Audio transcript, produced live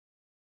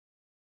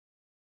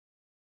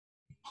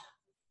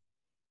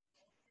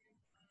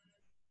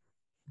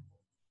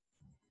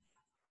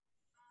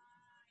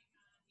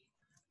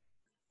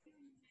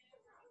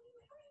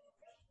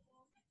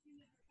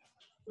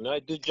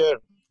Night, teacher.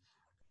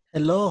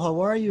 Hello, how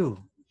are you?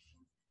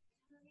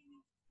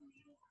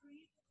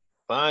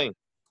 Fine.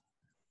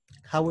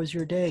 How was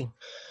your day?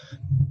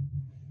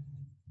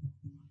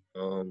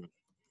 Um,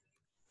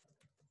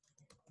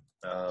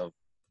 uh,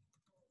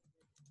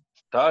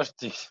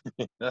 thirsty.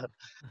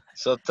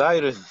 So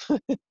tired.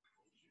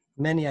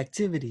 Many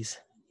activities.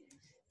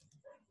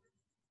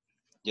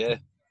 Yeah.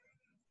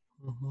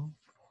 Mhm.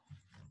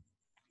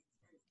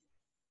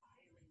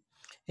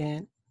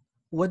 And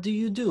what do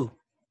you do?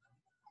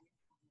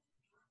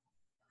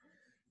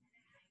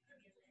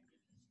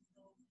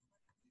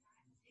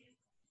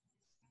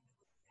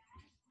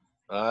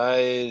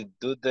 I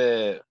do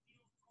the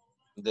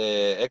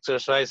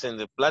exercise in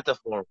the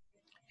platform.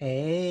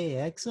 Hey,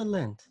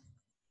 excellent.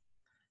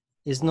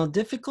 It's not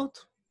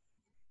difficult?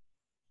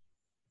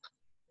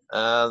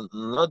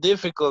 Not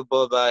difficult,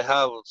 but I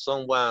have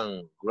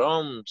someone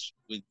wrong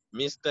with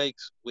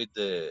mistakes with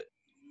the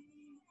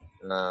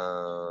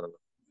uh,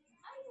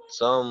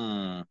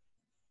 some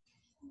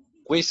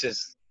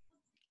quizzes.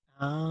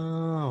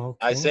 Ah,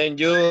 I okay. send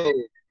you.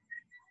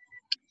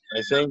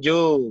 I send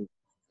you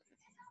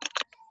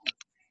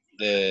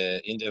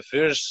the in the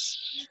first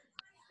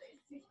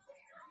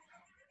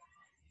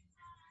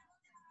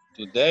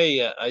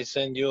today. I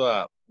send you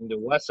in the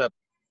WhatsApp.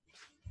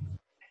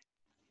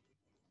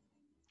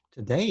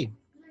 Today.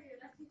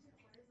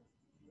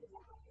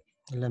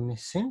 Let me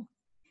see.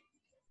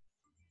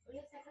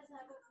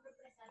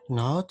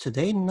 No,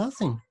 today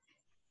nothing.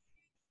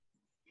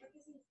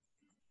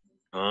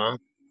 Uh,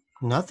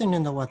 Nothing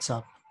in the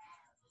WhatsApp.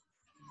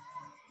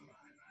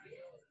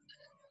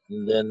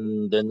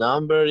 then the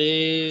number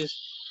is.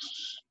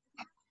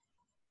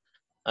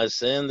 I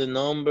send the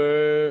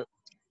number.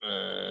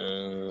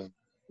 Uh,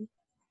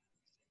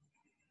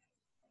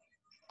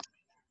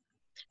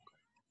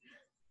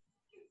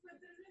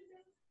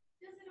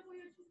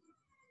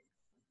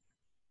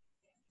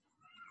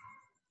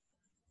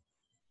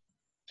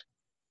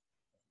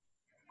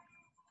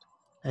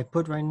 I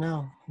put right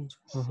now.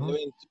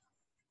 Mhm.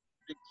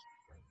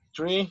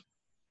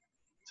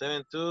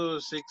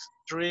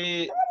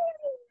 763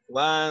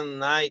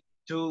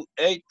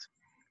 1928.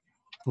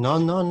 No,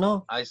 no,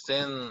 no. I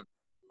send.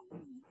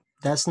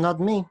 That's not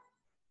me.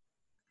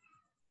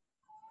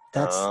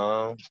 That's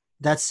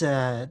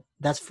Uh,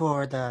 that's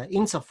for the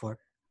Insafor.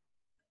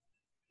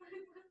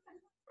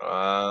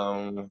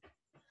 um,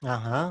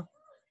 Uh-huh.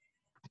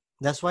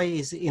 That's why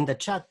it's in the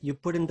chat. You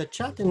put in the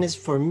chat and it's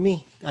for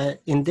me.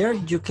 In there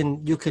you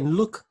can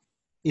look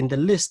in the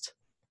list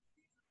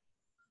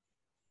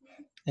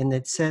and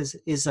it says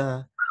is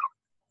a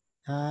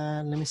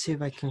let me see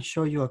if I can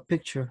show you a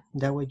picture.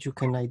 That way you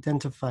can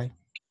identify.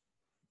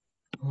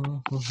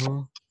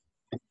 Mhm.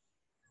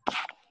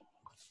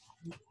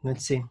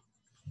 Let's see.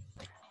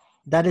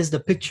 That is the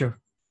picture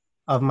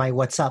of my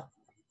WhatsApp.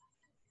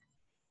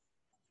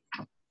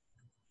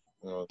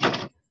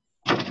 okay.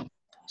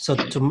 So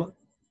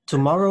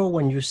tomorrow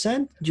when you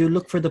send, you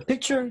look for the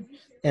picture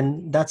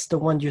and that's the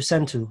one you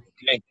send to.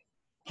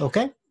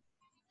 Okay?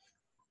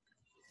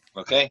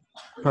 Okay.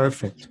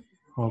 Perfect.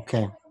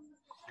 Okay.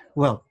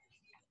 Well,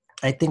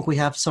 I think we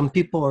have some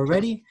people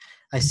already.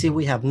 I see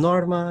we have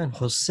Norma and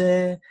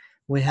Jose.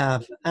 We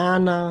have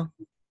Anna.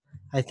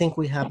 I think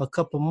we have a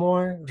couple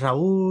more.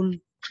 Raul.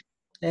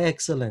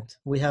 Excellent.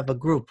 We have a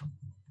group.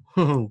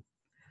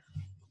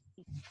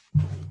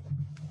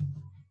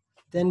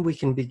 Then we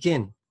can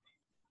begin.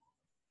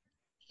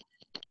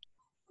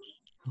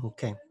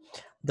 Okay.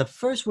 The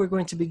first we're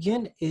going to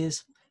begin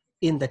is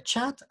in the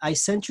chat. I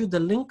sent you the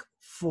link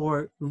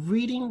for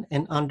reading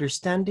and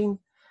understanding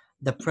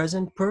the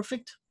present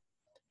perfect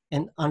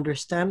and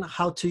understand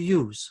how to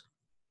use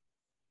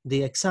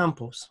the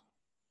examples.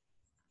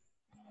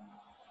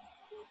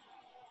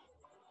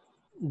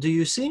 Do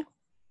you see?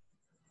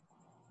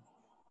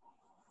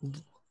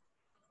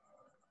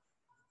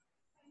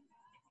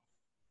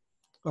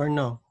 Or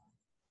no?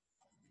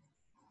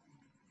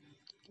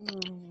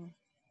 Mm.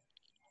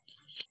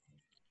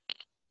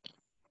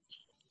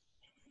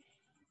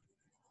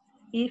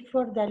 If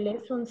for the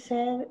lesson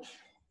said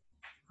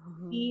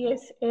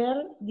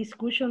ESL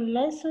discussion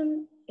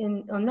lesson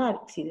on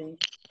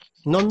accident.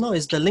 No, no,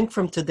 it's the link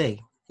from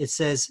today. It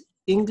says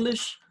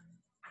English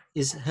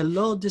is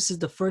hello. This is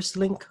the first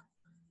link.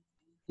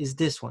 Is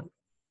this one?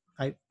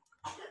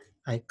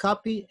 I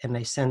copy and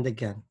I send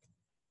again.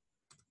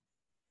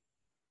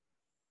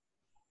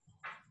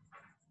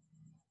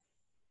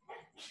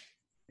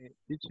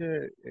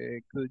 Teacher,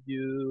 could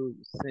you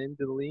send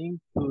the link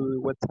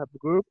to WhatsApp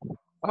group?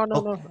 Oh, no,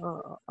 Okay,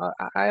 no.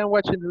 I am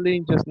watching the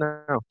link just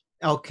now.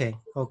 okay,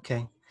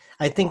 okay.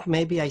 I think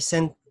maybe I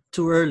sent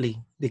too early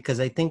because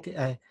I think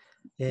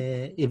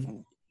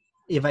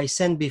if I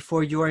send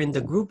before you are in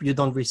the group, you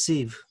don't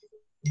receive.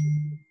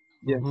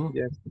 Yes, Mm-hmm.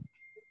 yes.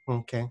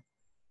 Okay.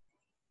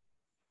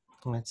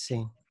 Let's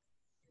see.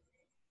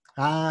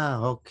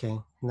 Ah, okay.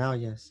 Now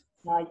yes.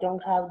 I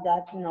don't have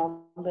that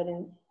number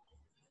in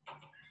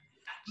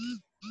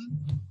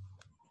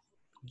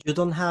You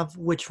don't have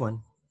which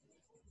one?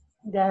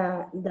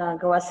 the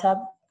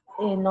WhatsApp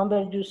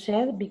number you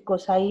said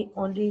because I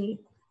only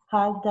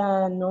had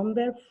the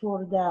number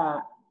for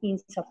the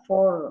INSA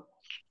for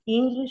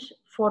English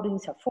for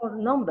INSA for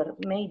number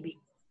maybe.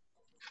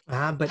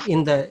 But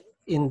in the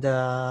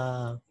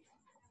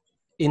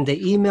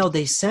email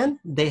they sent,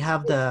 they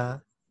have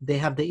the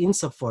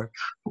INSA for.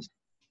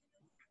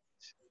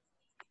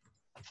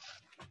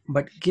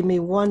 But give me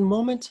one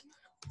moment,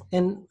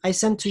 and I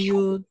sent to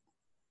you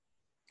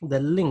the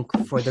link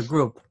for the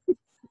group.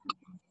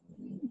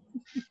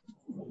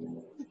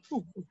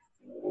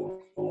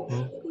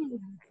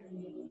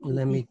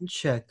 Let me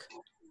check.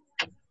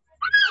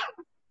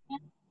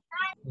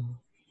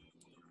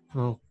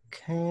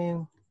 Okay.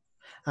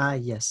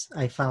 Yes,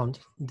 I found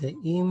the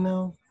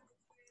email,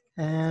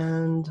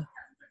 and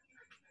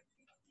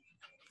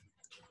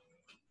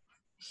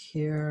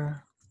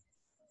here.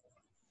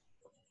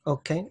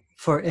 Okay,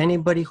 for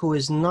anybody who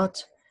is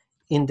not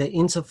in the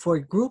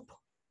INSA4 group,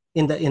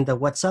 in the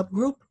WhatsApp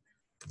group,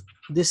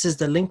 this is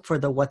the link for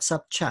the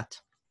WhatsApp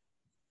chat.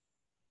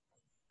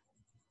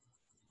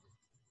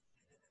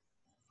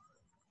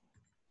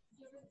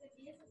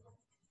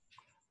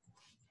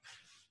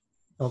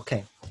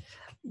 Okay,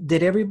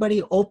 did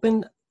everybody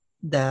open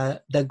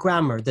the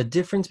grammar, the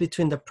difference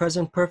between the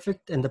present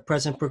perfect and the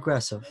present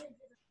progressive?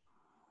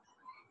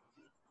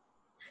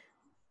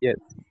 Yes.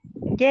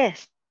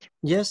 Yes.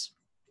 Yes?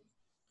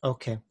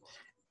 Okay,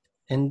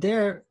 and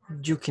there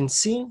you can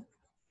see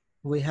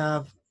we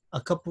have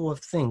a couple of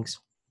things.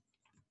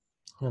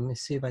 Let me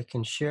see if I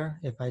can share,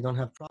 if I don't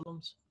have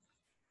problems.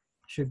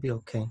 Should be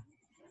okay.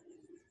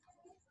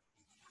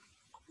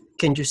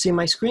 Can you see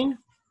my screen?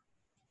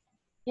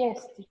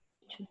 Yes,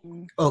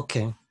 teacher.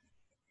 Okay.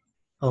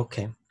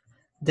 Okay.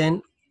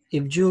 Then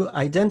if you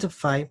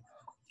identify,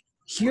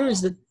 here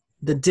is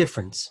the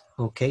difference,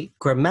 okay?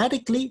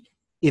 Grammatically,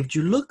 if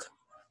you look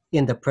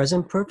in the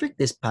present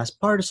perfect is past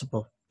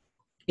participle.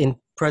 In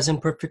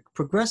present perfect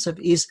progressive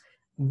is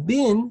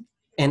been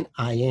and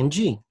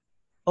ing,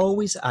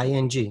 always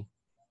ing,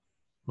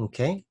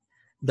 okay?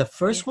 The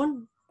first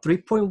one,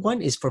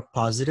 3.1, is for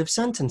positive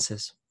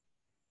sentences.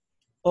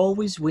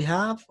 Always we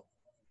have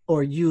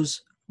or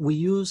use, we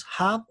use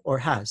have or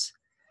has.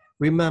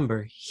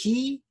 Remember,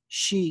 he,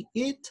 she,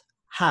 it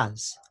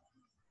has.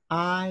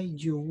 I,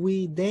 you,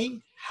 we, they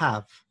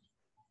have.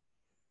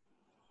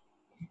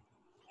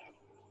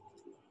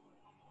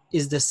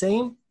 Is the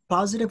same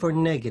positive or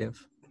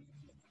negative?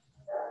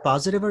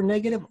 Positive or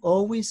negative,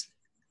 always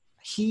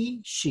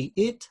he, she,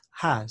 it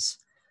has.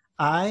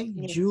 I,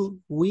 Yes.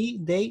 you, we,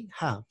 they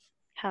have.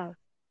 Have.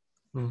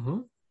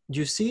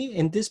 You see,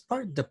 in this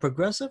part, the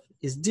progressive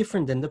is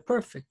different than the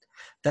perfect.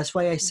 That's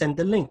why I send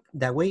the link.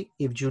 That way,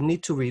 if you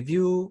need to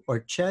review or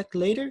check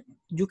later,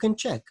 you can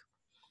check.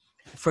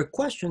 For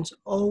questions,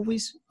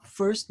 always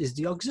first is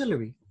the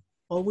auxiliary.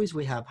 Always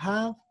we have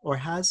or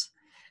has,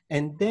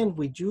 and then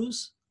we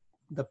use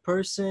the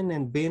person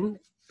and been,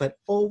 but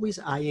always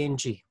ing.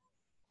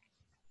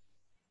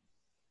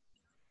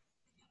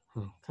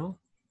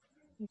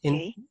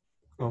 Okay.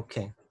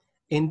 Okay.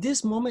 In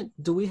this moment,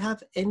 do we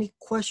have any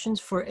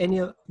questions for any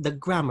of the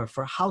grammar,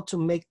 for how to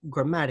make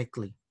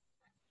grammatically?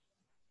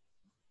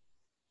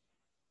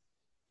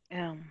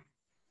 No.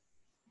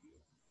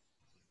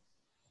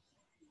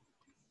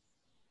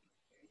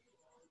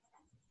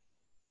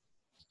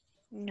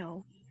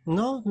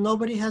 No,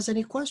 nobody has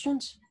any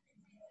questions?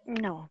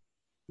 No.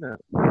 No.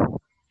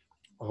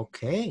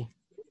 Okay.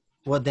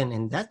 Well, then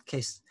in that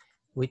case,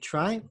 we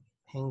try,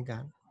 hang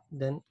on.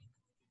 Then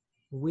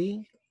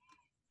we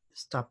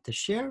stop the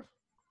share.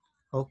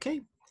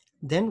 Okay.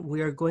 Then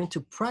we are going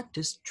to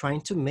practice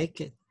trying to make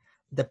it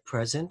the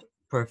present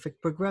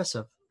perfect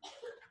progressive.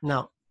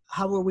 Now,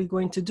 how are we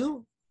going to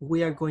do?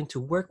 We are going to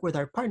work with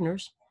our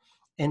partners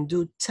and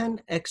do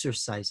 10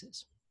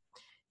 exercises.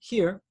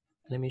 Here,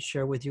 let me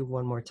share with you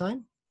one more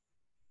time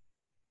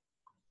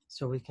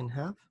so we can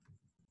have.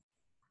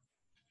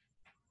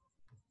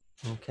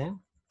 Okay.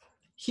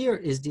 Here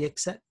is the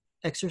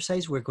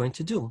exercise we're going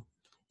to do.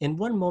 In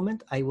one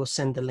moment, I will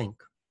send the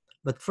link.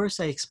 But first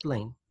I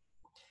explain.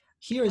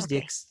 Here is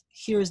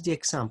the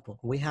example.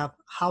 We have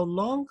how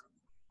long,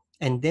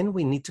 and then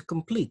we need to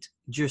complete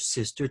your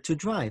sister to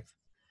drive.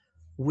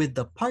 With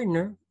the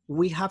partner,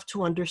 we have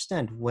to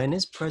understand when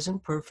is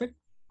present perfect,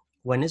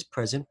 when is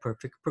present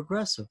perfect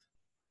progressive,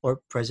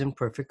 or present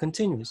perfect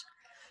continuous.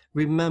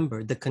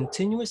 Remember, the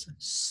continuous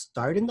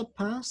start in the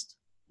past,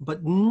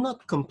 but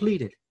not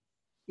completed.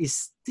 Is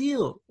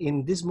still,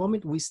 in this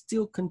moment, we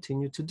still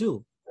continue to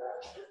do.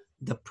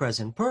 The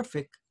present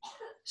perfect,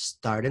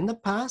 start in the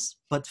past,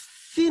 but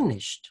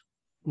finished.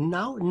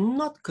 Now,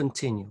 not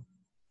continue.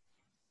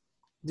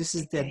 This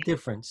is the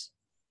difference.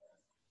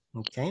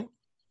 Okay?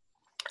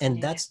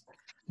 And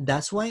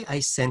that's why I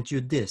sent you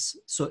this.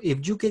 So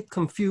if you get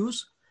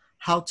confused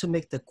how to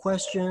make the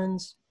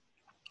questions,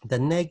 the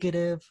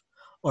negative,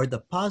 or the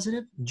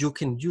positive, you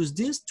can use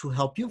this to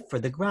help you for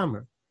the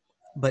grammar.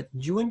 But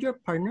you and your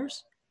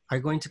partners are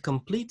going to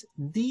complete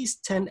these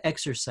 10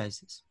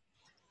 exercises.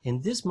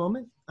 In this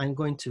moment, I'm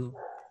going to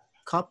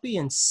copy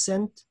and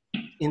send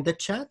in the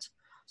chat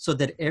so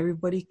that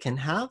everybody can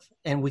have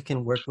and we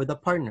can work with the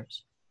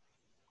partners.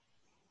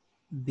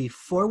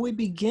 Before we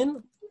begin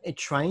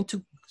trying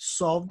to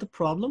solve the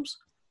problems,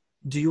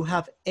 do you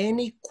have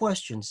any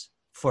questions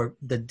for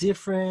the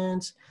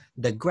difference,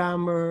 the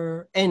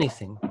grammar,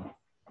 anything?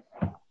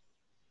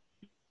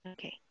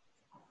 Okay.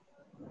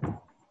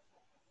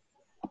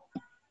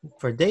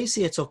 For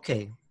Daisy, it's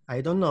okay.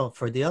 I don't know.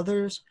 For the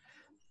others,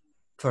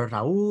 for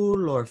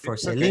Raul or for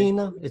It's okay.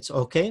 Selena, it's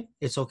okay.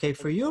 It's okay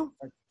for you?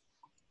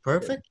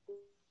 Perfect.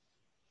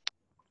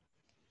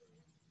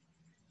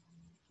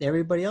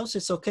 Everybody else,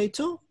 it's okay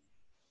too?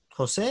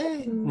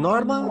 Jose,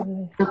 Norma?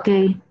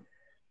 Okay.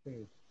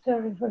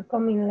 Sorry for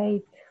coming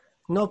late.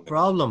 No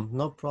problem,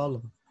 no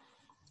problem.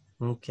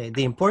 Okay,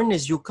 the important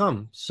is you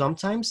come.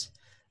 Sometimes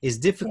it's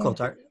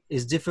difficult.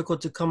 It's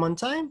difficult to come on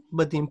time,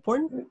 but the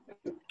important,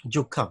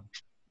 you come.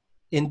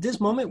 In this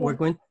moment,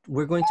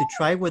 we're going to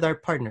try with our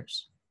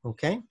partners,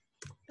 okay?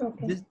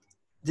 Okay.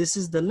 This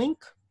is the link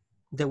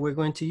that we're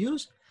going to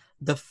use.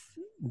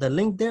 The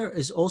link there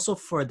is also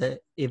for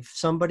if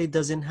somebody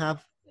doesn't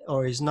have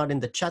or is not in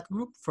the chat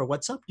group for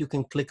WhatsApp, you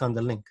can click on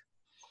the link.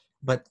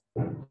 But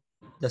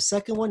the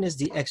second one is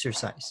the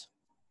exercise.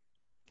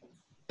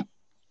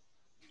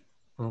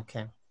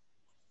 Okay.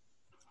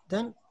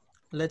 Then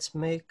let's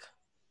make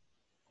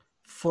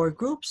 4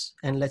 groups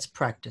and let's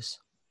practice.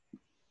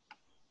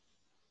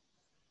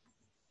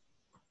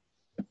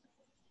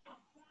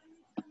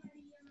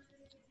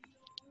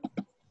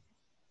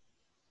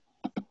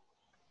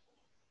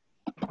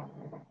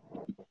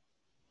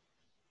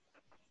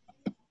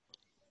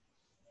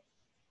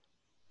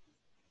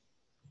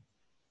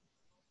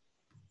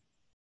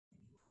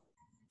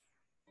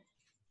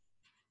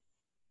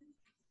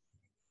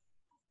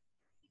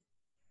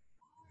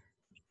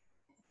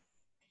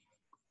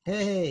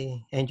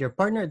 Hey, and your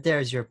partner,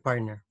 there's your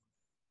partner.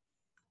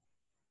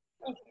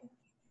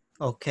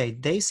 Okay,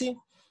 Daisy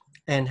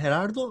and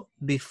Gerardo,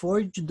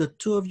 before the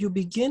 2 of you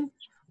begin,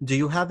 do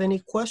you have any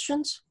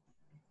questions?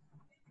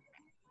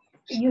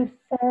 You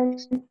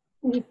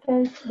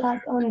sent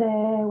that on the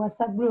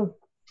WhatsApp group.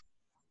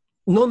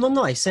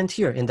 No, I sent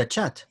here in the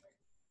chat.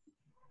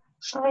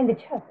 Oh, in the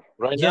chat.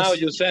 Right Yes. now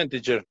you send,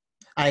 teacher.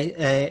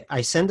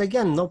 I send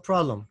again, no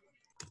problem.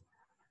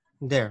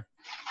 There.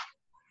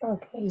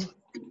 Okay,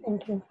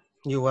 thank you.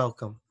 You're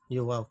welcome.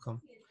 You're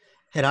welcome.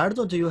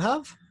 Gerardo, do you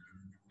have?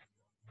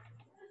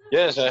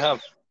 Yes, I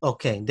have.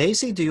 Okay.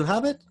 Daisy, do you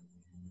have it?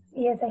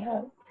 Yes, I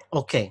have.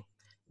 Okay.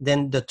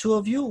 Then the 2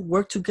 of you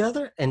work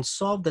together and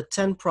solve the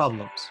 10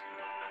 problems.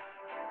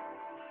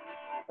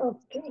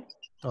 Okay.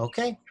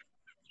 Okay.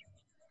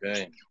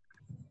 Okay.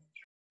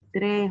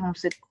 3, un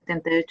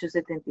 78,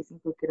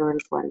 75, quiero ver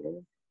cuál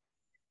es.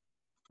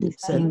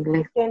 Dice Hay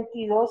inglés.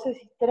 72,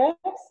 63,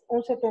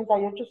 un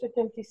 78,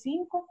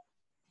 75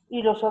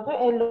 y los otros,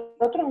 el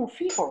otro es un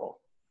fijo.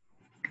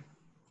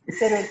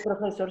 Pero el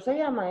profesor se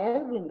llama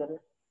Edwin,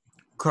 ¿verdad?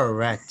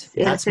 Correct.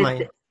 El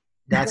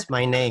That's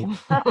my name.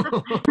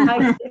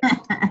 I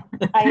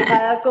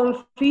got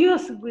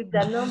confused with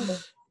the number.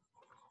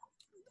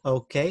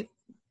 Okay.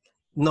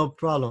 No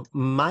problem.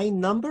 My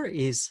number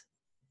is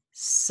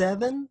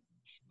 7,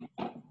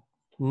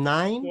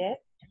 9, Yes.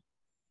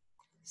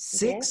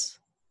 6, Yes.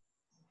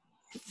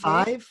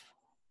 5,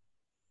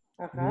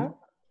 Uh-huh.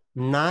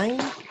 9,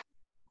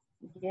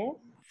 Yes.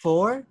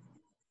 4,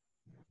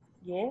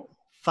 Yes.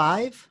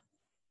 5.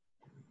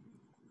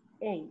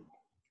 8.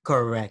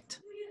 Correct.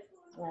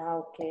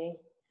 Okay.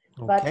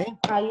 Okay. But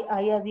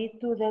I added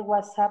to the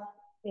WhatsApp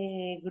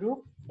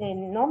group a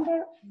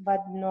number,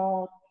 but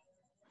not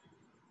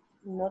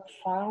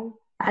found.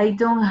 I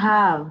don't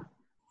have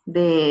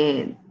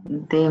the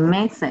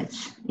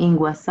message in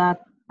WhatsApp.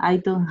 I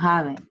don't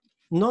have it.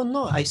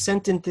 No, I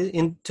sent in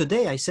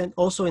today. I sent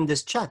also in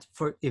this chat.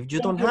 For if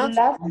you don't Your have,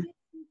 last name,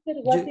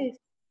 what is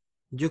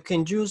you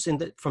can use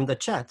from the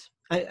chat.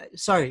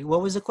 Sorry,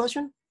 what was the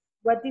question?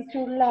 what is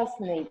your last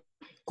name?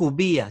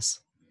 Cubillas.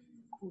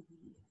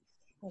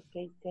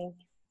 Okay, thank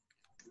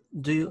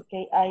you. Do you?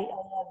 Okay, I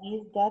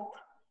added that.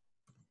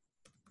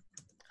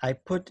 I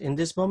put in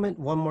this moment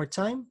one more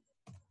time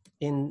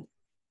in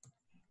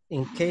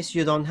case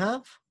you don't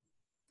have.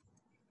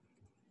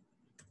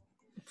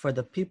 For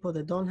the people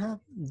that don't have,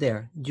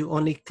 there, you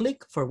only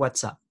click for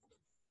WhatsApp.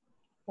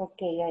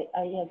 Okay,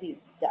 I added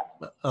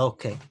that.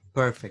 Okay,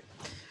 perfect.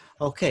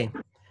 Okay,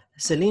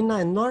 Selena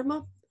and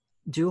Norma,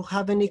 do you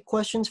have any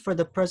questions for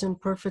the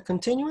present perfect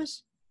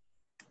continuous?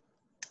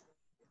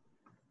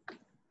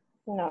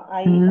 No,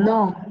 I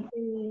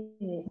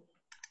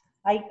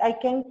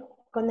can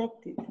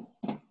connect it.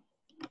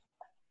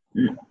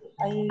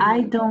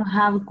 I don't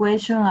have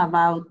question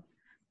about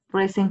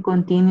present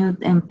continuous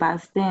and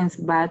past tense,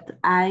 but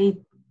I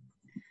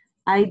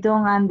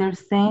don't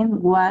understand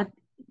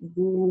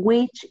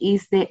which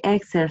is the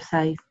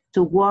exercise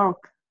to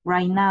work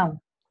right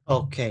now.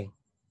 Okay,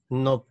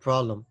 no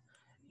problem.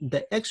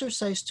 The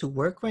exercise to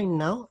work right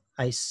now,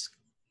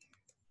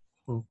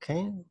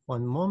 okay,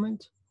 one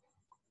moment.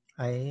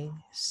 I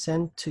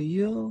sent to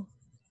you,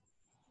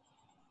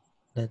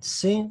 let's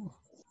see.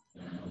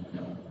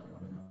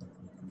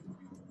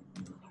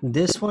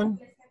 This one.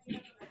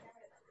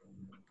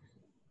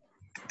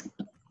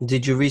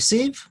 Did you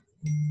receive?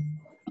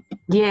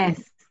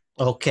 Yes,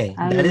 Okay,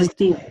 I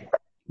received.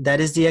 that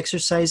is the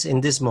exercise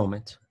in this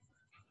moment.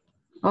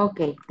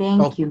 Okay,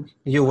 thank you.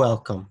 You're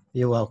welcome.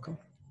 You're welcome.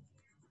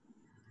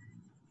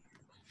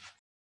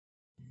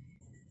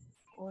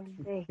 All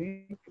day.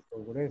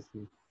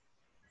 Progressive.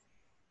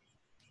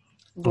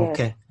 Yes.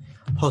 Okay.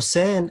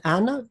 Jose and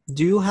Anna,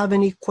 do you have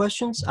any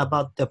questions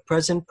about the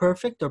present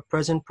perfect or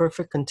present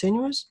perfect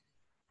continuous?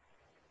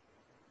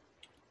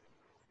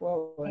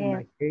 Well, in Yeah.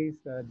 my case,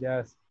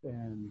 just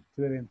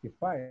to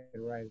identify it,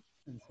 right?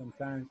 And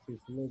sometimes it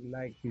looks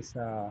like it's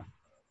a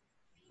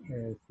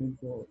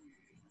simple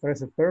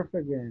present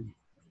perfect,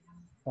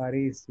 but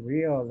it's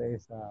real,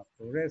 it's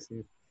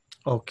progressive.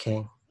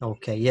 Okay.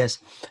 Okay. Yes.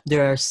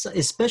 There are,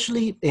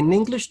 especially in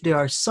English, there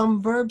are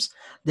some verbs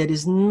that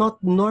is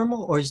not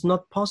normal or is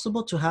not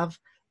possible to have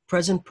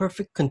present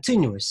perfect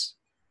continuous.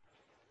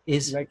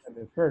 Is Like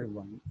the first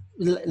one.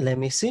 let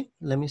me see.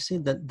 Let me see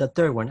the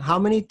third one. How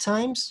many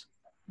times?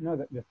 No,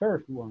 the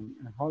first one.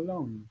 How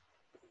long?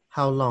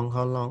 How long?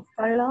 How long?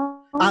 How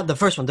long? The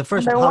first one. The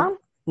first Number one. one?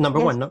 Number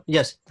Yes. one. No,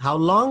 yes. How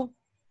long?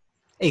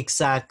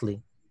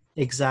 Exactly.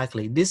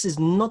 Exactly. This is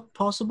not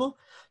possible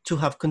to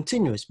have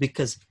continuous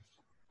because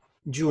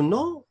you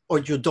know or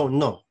you don't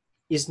know.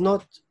 It's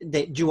not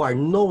that you are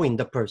knowing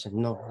the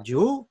person. No,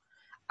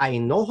 I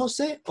know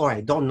Jose or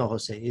I don't know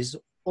Jose. It's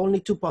only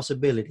two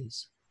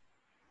possibilities.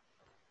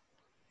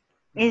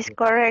 Is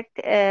correct.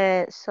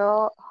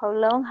 So how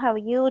long have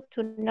you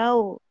to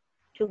know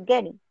to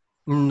get it?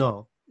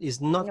 No,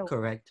 it's not No.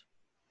 correct.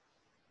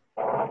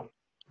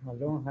 How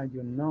long have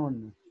you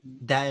known?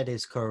 That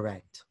is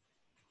correct.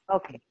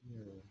 Okay.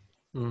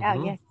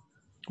 Mhm. Yeah.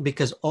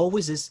 Because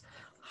always is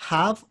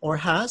have or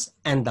has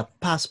and the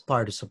past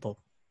participle.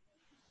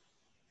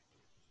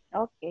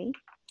 Okay.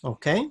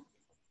 Okay?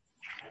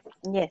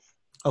 Yes.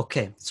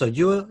 Okay, so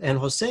you and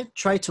Jose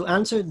try to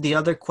answer the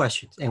other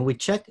questions and we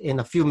check in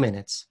a few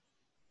minutes.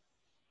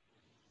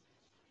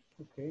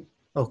 Okay.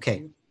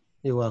 Okay,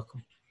 you're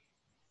welcome.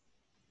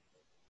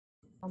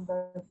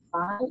 Number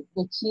 5,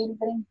 the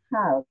children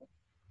have.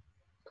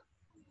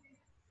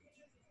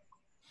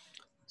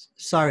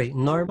 Sorry,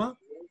 Norma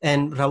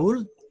and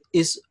Raul,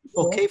 is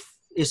okay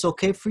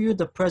for you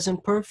the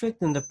present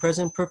perfect and the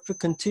present perfect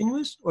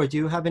continuous, or do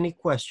you have any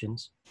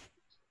questions?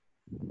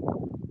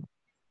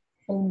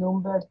 And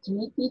number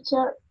 3,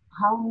 teacher,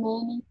 how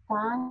many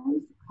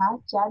times has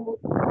Charlie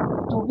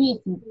to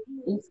visit?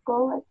 Is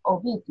correct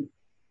or visit?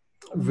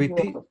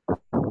 Repeat.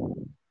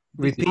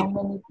 How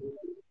many,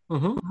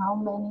 Mm-hmm. how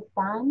many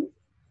times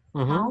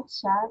Mm-hmm. has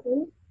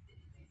Charlie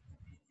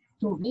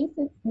to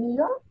visit New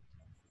York?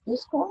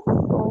 Is correct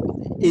or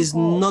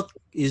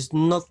Is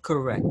not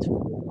correct.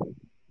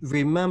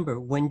 Remember,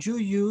 when you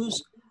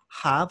use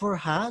have or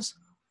has,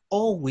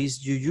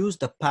 always you use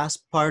the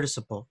past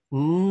participle,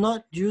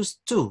 not use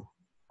to.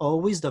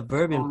 Always the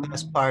verb in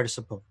past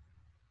participle.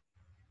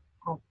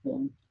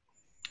 Okay.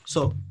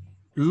 So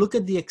look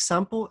at the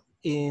example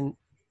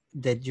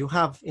that you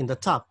have in the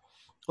top.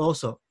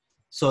 Also,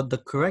 so the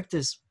correct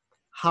is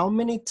how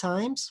many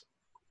times,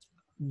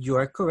 you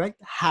are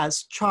correct,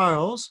 has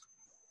Charles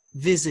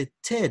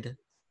visited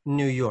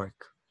New York?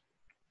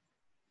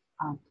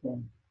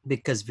 Okay.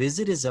 Because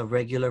visit is a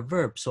regular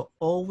verb. So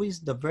always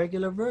the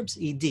regular verbs,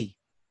 ed.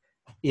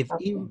 If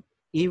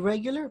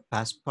irregular,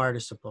 past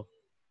participle.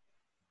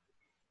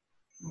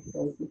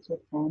 Okay, teacher,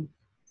 thanks.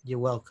 You're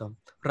welcome.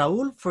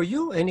 Raul, for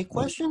you, any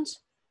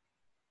questions?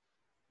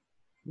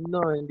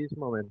 No, in this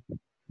moment.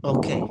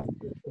 Okay,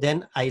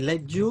 then I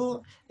let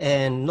you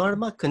and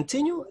Norma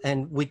continue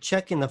and we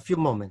check in a few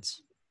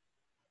moments.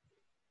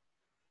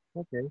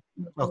 Okay.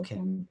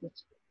 Okay.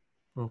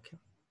 Okay.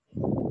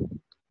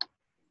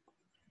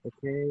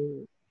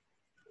 Okay.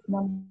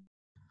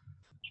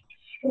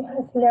 She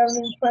has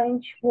learned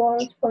French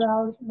words for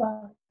hours,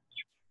 but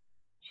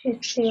she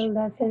still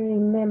doesn't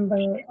remember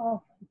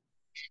of.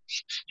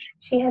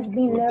 She has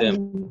been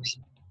learning.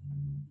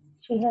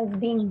 She has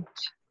been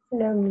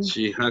learning.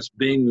 She has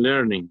been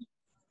learning.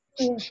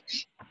 Yes,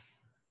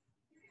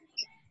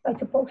 I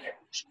suppose.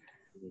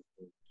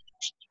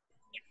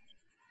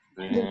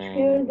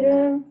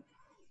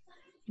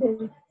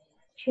 The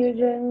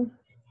children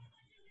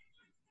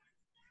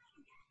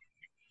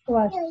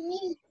was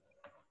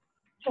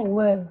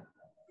aware.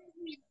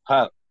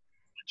 Have.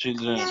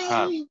 Children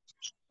have.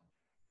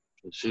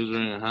 The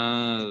children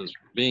have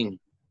been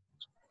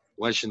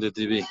watching the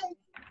TV.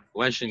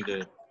 Watching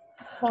the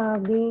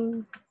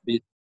Having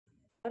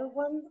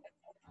One,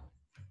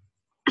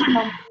 how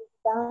many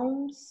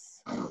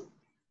times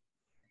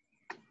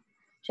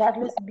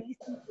Charles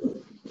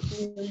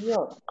visited New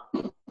York?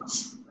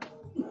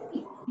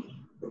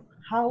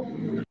 How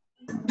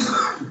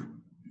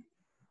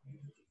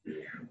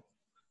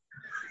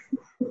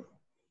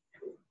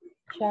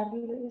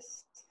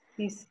Charles is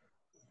visit.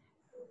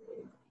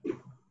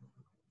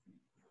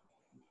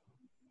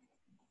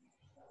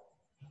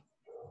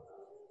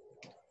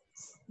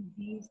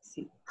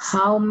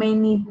 How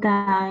many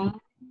times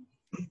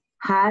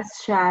Has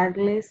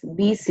Charles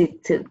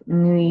visited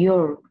New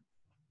York?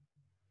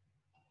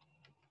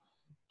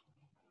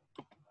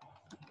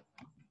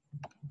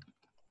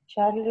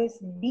 Charles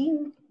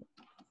been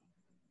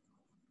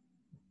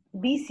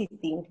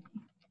visiting.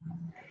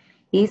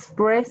 Is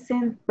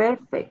present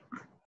perfect?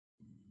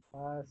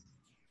 Has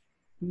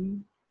he?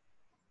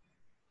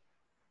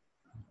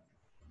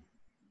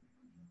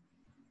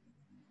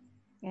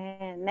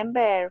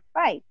 Number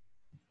 5.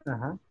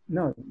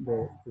 No,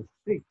 the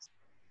six.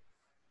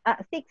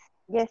 6.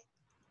 Yes.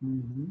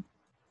 Mhm.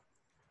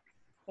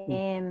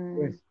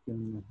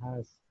 Question,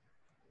 has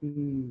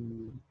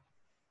he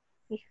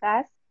He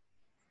has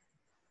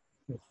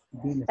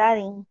been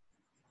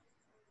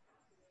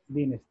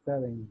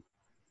studying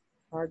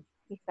hard?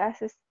 He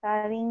has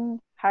studying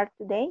hard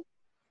today.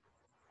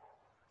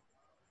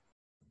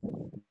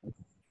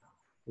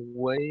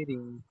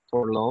 Waiting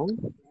for long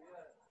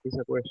is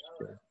a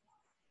question.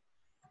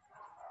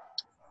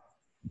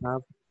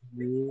 Have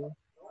you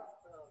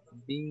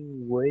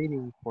been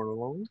waiting for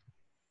long?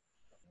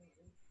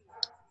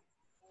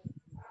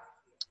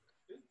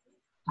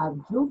 Have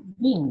you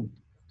been?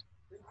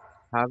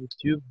 Have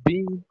you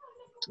been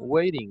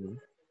waiting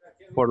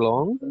for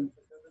long?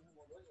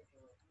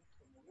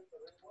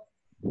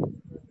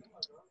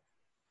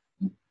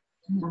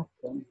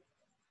 Okay.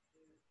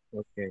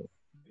 Okay.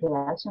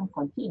 The action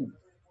continues.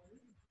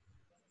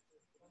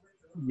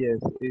 Yes,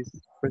 it's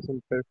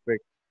present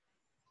perfect.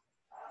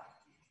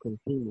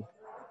 Continue.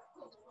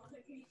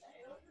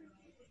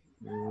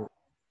 Uh,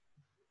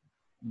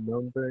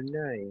 Number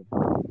 9.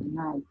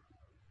 Nice.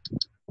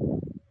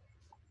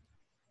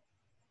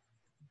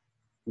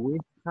 We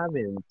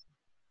haven't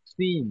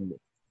seen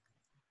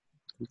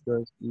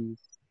because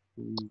it's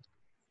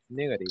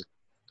negative.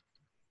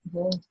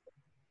 Yes.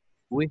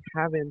 We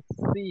haven't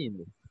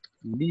seen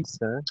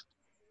Lisa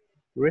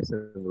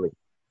recently.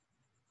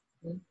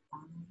 We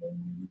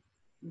haven't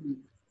seen.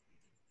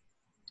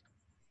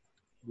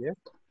 Yeah.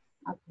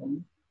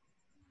 Okay.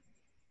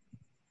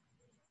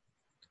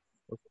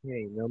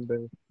 Okay. Number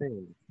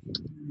 10.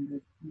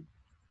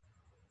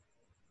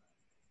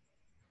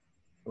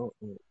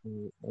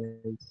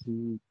 I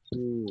see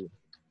To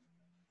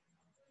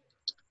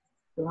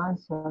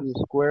answer. two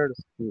squares.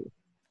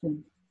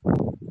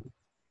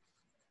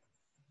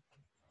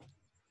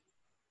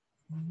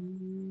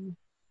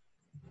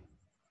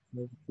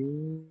 Have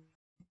been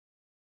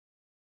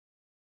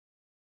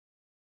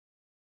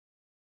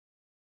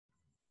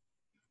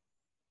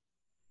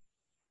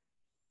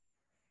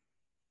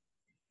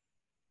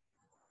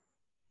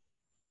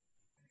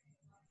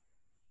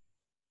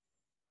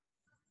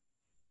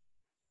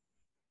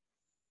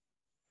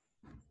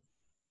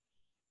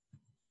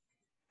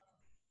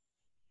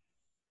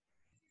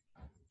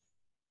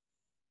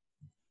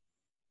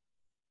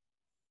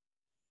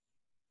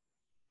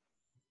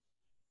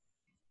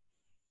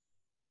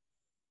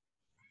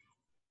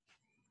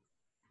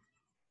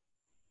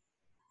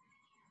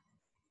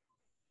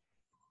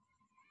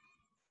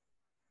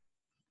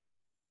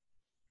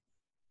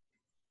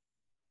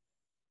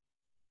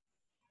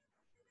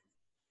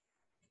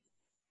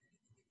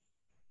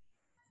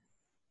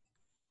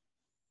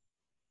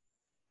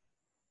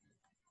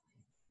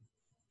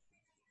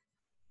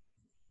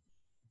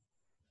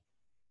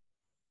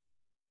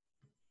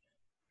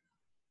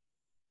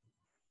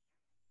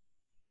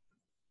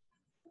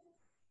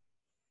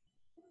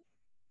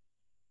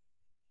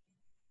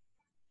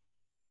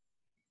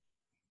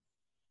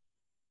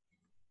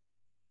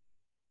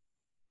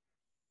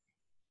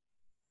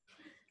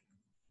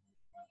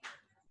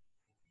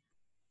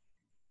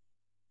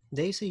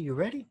Daisy, you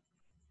ready?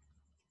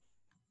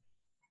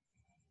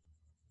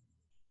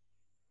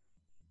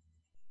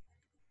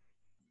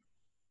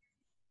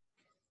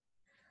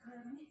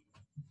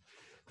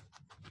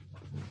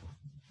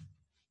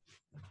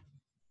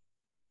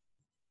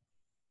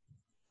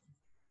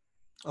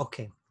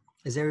 Okay.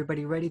 Is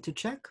everybody ready to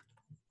check?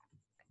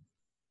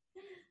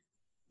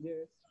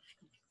 Yes.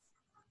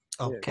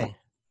 Okay.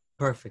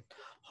 Perfect.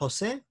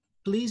 Jose,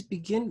 please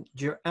begin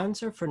your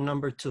answer for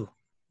number 2.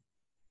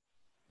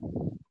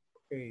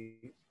 Okay.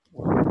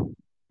 Well,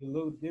 you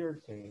look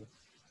dirty.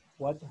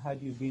 What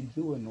have you been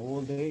doing all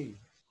day?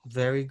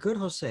 Very good,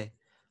 Jose.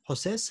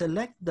 Jose,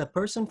 select the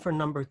person for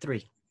number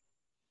 3.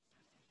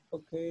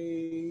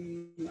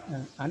 Okay.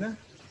 Anna?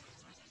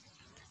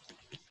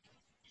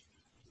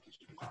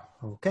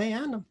 Okay,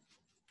 Anna.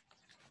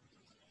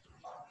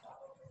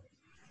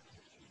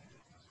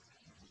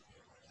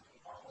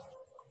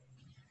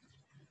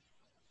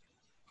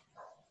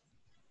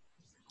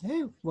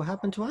 Hey, what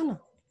happened to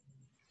Anna?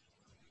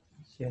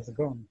 She has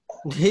gone.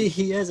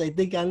 Yes, I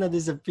think Anna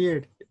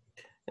disappeared.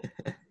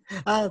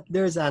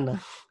 There's Anna.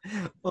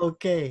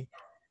 Okay.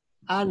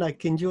 Anna,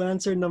 can you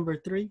answer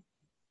number 3?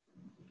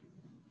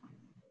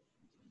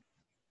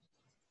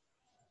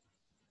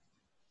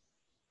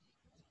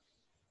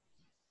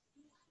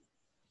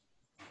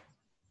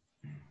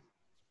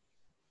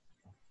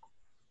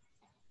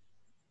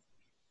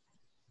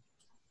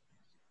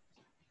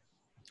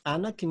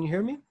 Anna, can you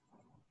hear me?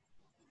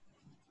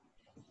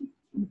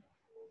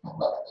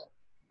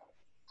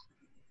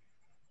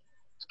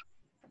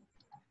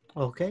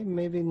 Okay,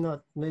 maybe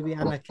not. Maybe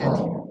Anna can't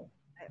hear.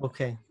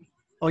 Okay.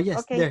 Oh, yes,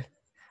 Okay. there.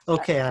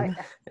 Okay, I-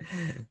 Anna.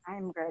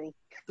 I'm ready.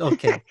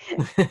 Okay.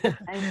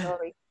 I'm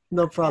sorry.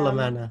 No problem,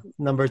 Um, Anna.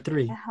 Number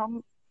 3.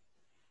 how,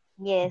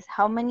 yes,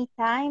 how many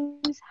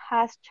times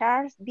has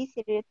Charles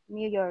visited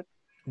New York?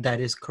 That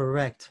is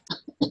correct.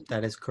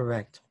 That is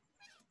correct.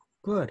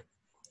 Good.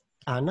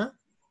 Anna,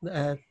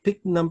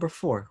 pick number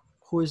 4.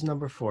 Who is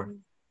number 4?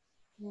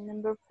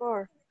 Number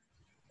 4.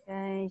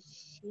 Uh,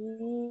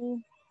 she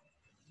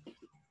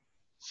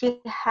she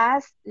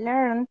has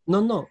learned.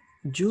 No.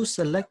 You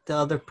select the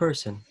other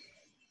person.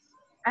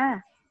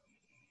 Ah,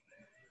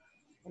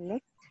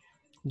 select.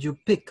 You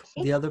pick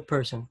She. the other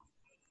person.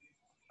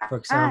 For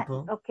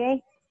example,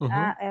 Okay.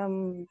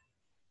 mhm,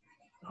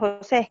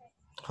 Jose.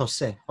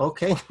 Jose.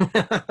 Okay.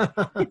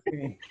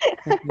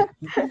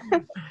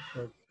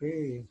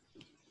 Okay.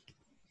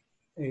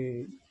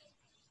 Okay.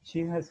 She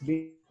has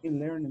been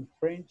learning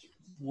French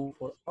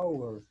for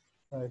hours.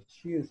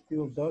 She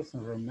still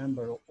doesn't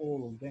remember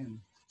all of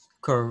them.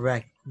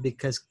 Correct.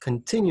 Because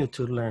continue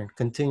to learn,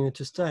 continue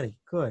to study.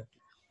 Good.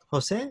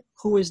 Jose,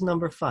 who is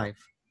number 5?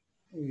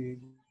 It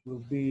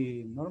will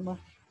be Norma.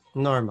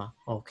 Norma.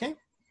 Okay.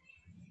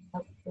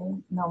 Okay,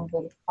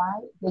 number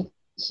 5, the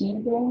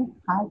children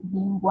have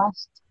been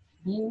watched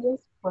videos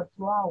for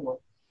 2 hours.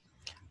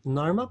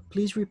 Norma,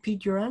 please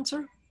repeat your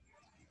answer.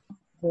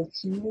 The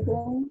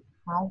children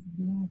have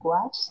been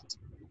watched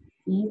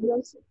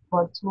videos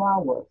for 2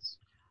 hours.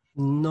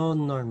 No,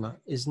 Norma,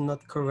 is not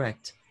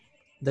correct.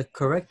 The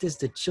correct is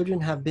the children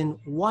have been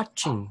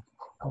watching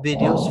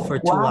videos for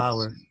 2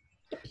 hours.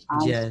 I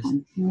Yes.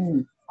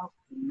 continue.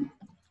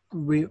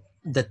 Okay.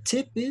 The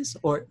tip is,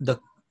 or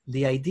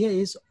the idea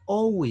is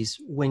always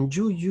when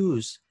you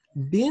use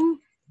been,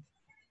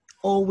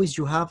 always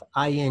you have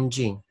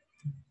ing.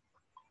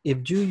 If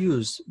you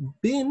use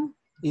been,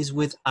 is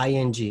with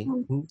ing.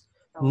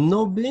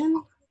 No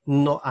been,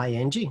 no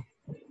ing.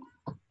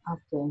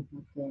 Okay,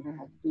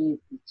 I agree.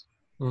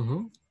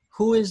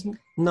 Who is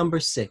number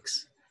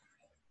 6?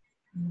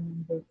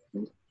 Number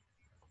 6,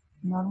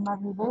 Norma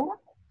Rivera.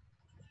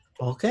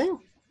 Okay.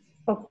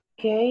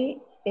 Okay.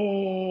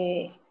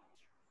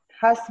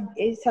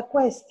 It's a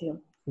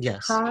question.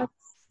 Yes. Has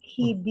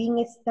he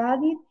been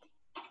studied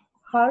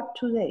hard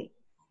today?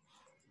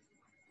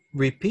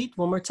 Repeat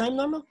one more time,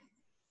 Norma.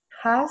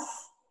 Has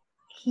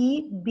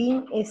he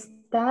been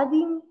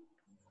studying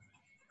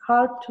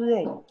hard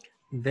today?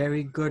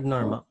 Very good,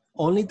 Norma.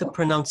 Only the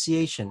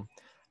pronunciation,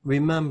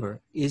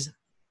 remember, is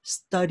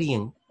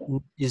studying,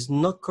 is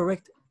not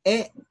correct.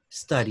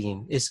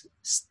 Studying is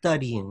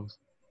studying.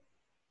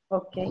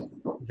 Okay.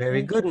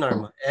 Very good,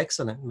 Norma.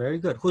 Excellent. Very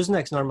good. Who's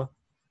next, Norma?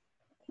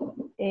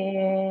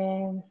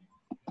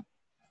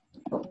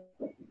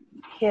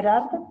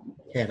 Gerardo.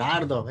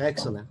 Gerardo.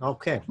 Excellent.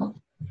 Okay.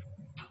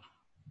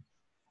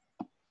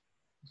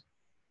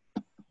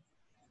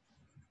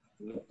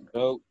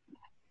 Go.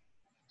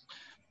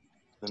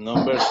 The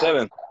number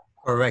 7.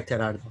 Correct,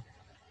 Gerardo.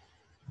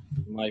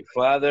 My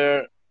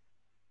father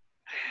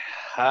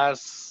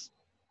has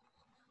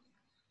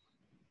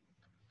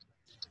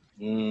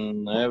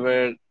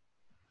never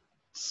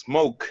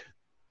smoked.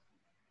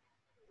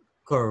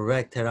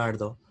 Correct,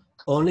 Gerardo.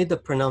 Only the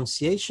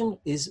pronunciation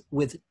is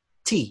with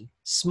T.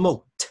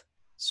 Smoked.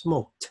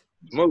 Smoked.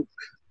 Smoke.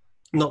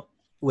 No,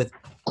 with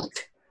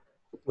T.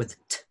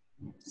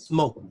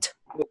 Smoked.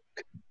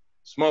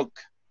 Smoke.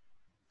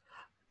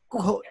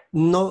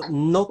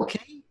 No K,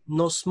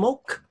 no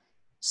smoke.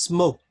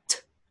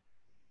 Smoked.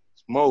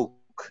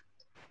 Smoke.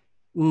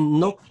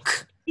 No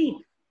K.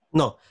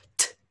 No.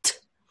 T.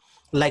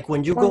 Like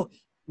when you go,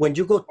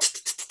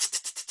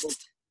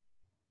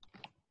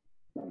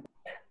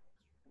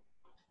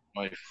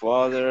 My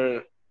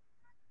father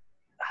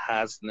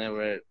has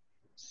never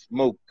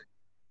smoked.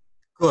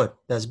 Good.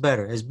 That's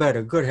better. It's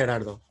better. Good,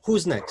 Gerardo.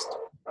 Who's next?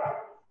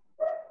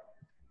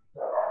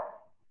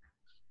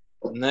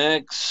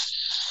 Next.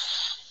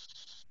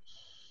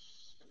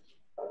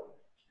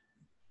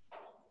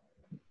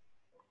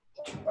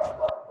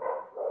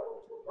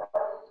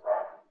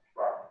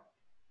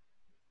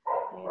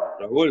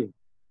 Raúl.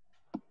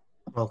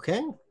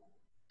 Okay.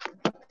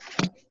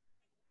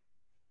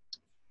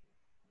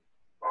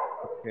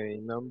 Okay,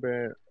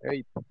 number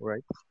 8,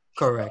 right?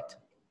 Correct.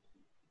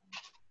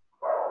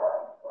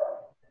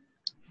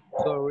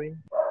 Sorry,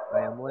 I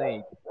am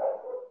late.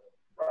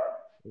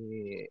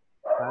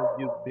 Have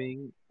you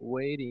been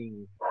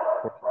waiting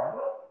for him?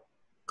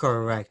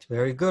 Correct.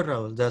 Very good,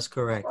 Raul. That's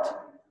correct.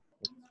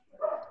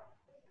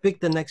 Pick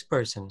the next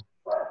person.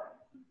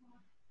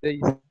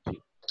 Daisy.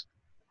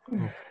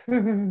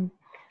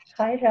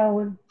 Hi,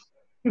 Raul.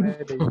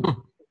 Hi, Daisy.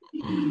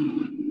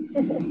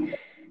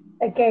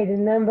 Okay, the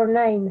number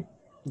 9.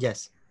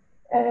 Yes.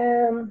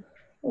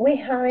 We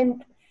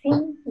haven't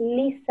seen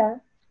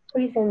Lisa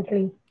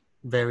recently.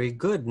 Very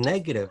good.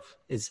 Negative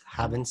is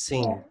haven't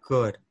seen.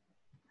 Good.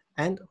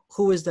 And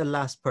who is the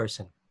last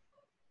person?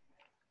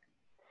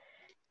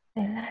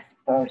 The last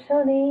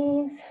person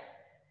is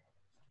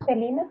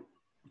Selena.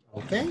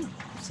 Okay.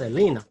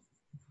 Selena.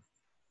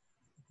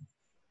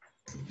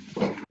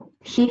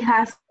 He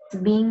has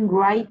been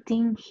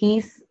writing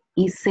his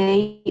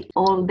essay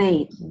all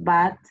day,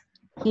 but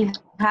he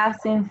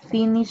hasn't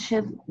finished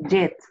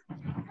yet.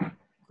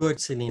 Good,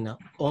 Selena.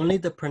 Only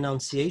the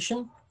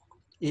pronunciation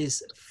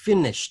is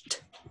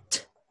finished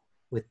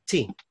with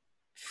T.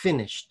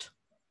 Finished.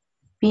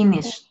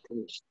 Finished.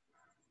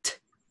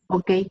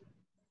 Okay.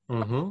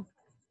 Mm-hmm.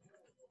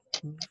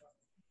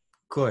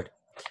 Good.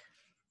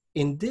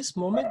 In this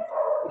moment,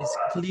 is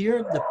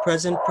clear the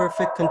present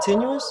perfect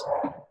continuous?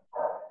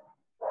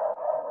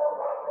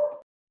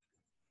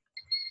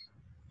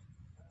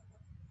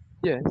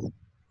 Yes.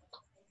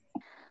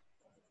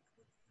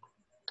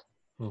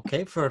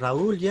 Okay, for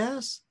Raúl,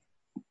 yes.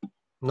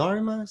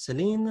 Norma,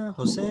 Selena,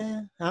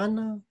 Jose,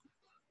 Anna,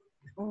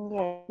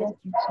 Yes. Yes.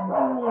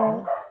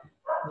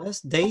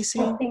 yes, I Daisy.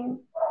 think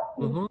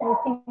Mm-hmm. I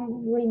think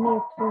we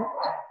need to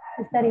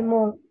study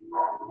more.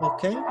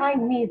 Okay, I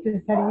need to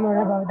study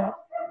more about that.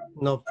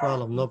 no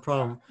problem, no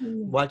problem.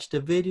 Watch the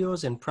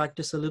videos and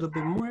practice a little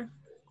bit more.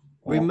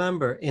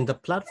 Remember, in the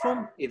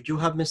platform, if you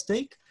have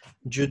mistake,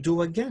 you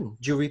do again.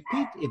 You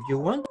repeat if you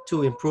want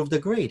to improve the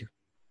grade.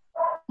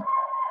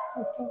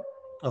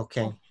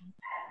 Okay. Okay.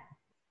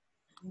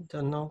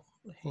 Don't know.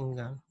 Hang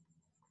on.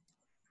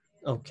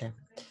 Okay.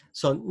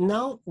 So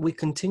now we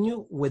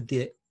continue with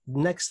the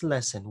next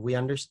lesson. We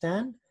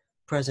understand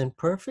present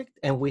perfect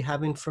and we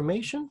have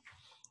information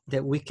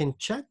that we can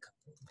check.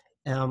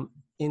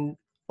 In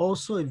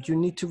also, if you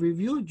need to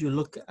review, you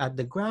look at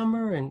the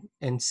grammar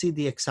and see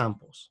the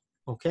examples.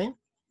 Okay.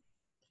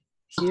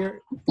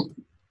 Here,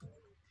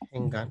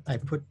 hang on. I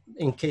put,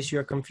 in case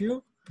you're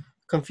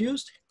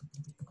confused.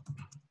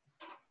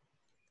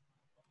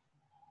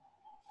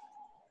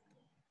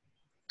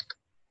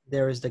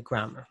 There is the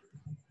grammar.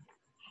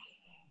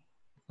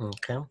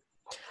 Okay.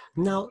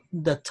 Now,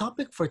 the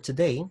topic for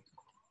today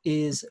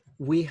is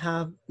we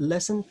have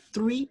lesson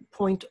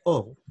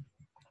 3.0.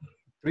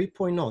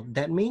 3.0.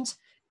 That means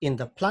in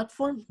the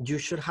platform, you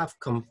should have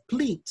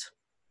complete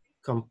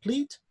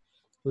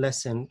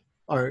lesson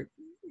or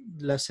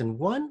lesson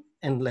 1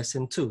 and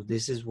lesson 2.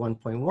 This is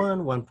 1.1,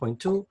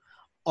 1.2,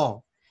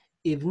 all.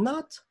 If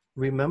not,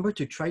 remember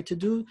to try to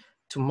do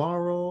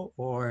tomorrow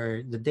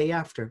or the day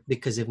after,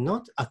 because if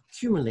not,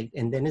 accumulate,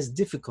 and then it's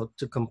difficult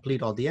to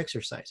complete all the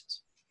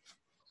exercises.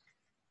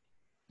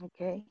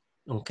 Okay.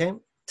 Okay,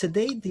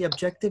 today the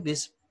objective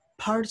is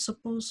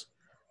participles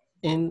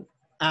and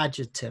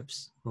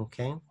adjectives.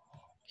 Okay,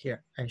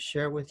 here I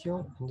share with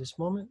you in this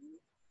moment.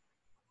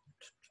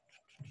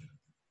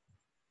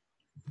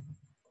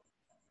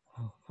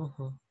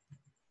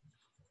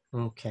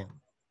 Okay,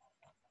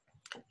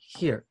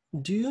 here,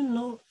 do you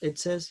know it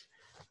says,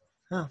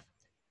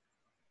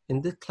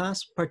 in the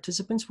class,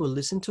 participants will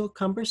listen to a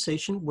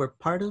conversation where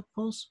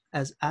participles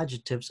as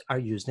adjectives are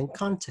used in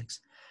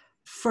context.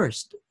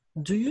 First,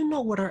 do you know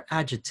what are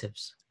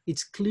adjectives?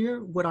 It's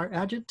clear what are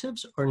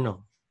adjectives or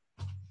no?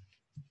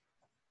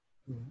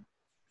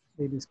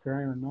 They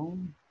describe a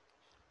noun.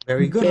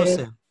 Very good, Yes.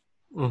 Jose.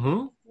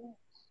 Mm-hmm.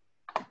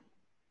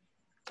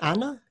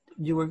 Anna,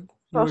 you were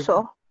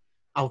Also.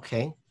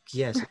 okay.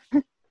 Yes.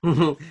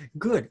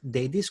 Good.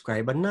 They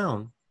describe a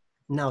noun.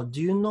 Now,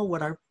 do you know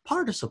what are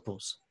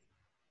participles?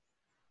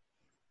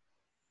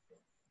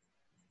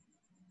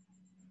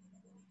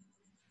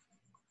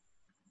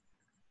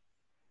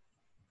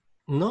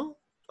 No?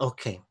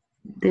 Okay.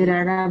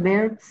 There are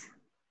verbs.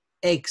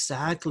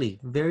 Exactly.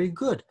 Very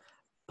good.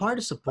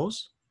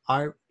 Participles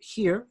are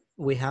here.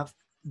 We have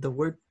the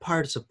word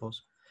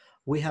participles.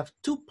 We have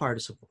two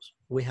participles.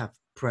 We have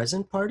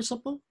present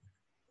participle.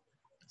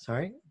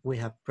 Sorry. We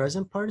have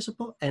present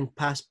participle and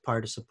past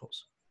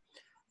participles.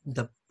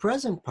 The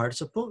present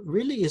participle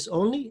really is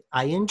only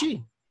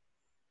ing.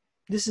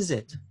 This is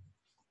it.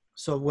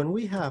 So when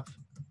we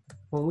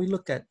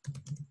look at,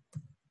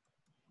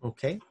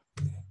 okay,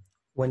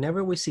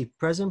 whenever we see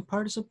present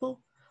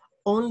participle,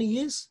 only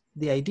is,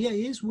 the idea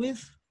is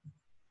with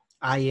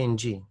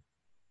ing.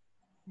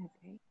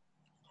 Okay.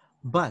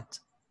 But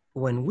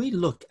when we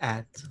look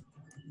at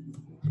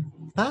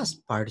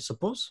past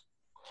participles,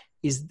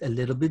 is a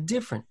little bit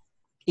different.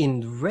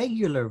 In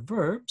regular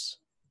verbs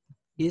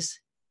is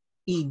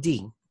ed,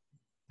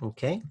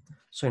 okay?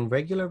 So in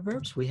regular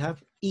verbs, we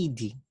have ed.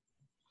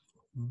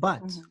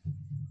 But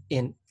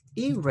in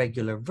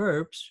irregular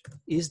verbs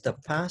is the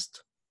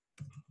past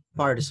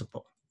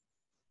participle.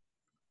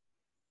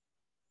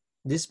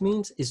 This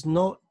means it's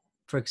not,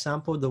 for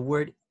example, the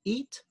word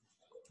eat,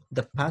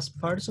 the past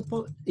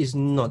participle is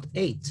not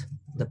ate.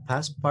 The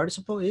past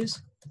participle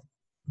is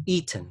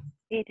eaten.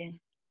 Eating.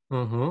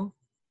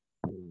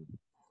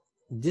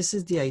 This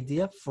is the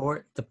idea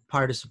for the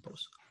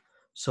participles.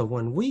 So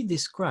when we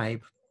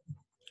describe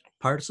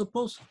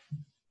participles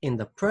in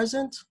the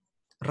present,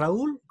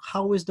 Raúl,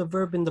 how is the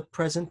verb in the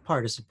present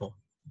participle?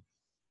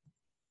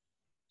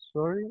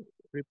 Sorry,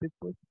 repeat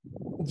please.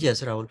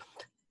 Yes, Raúl.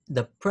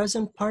 The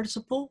present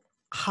participle,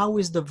 how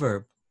is the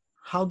verb?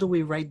 How do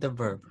we write the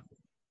verb?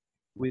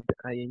 With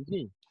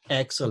ing.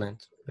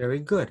 Excellent. Very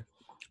good.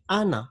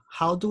 Anna,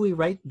 how do we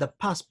write the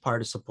past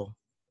participle?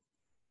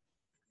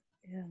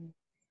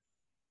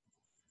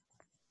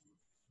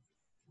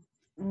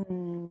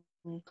 Mm,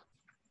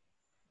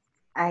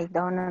 I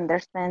don't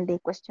understand the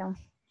question.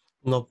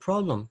 No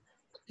problem.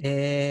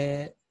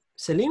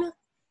 Selena,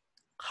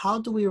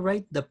 how do we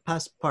write the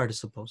past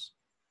participles?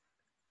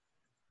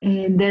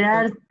 There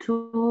are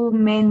two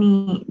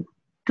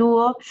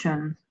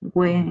options.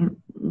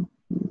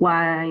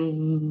 Why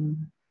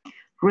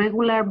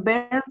regular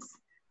verbs,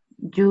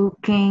 you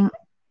can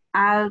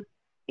add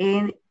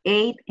A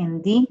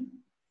and D.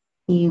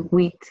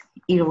 With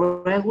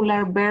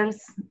irregular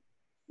verbs,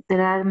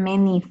 there are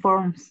many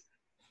forms.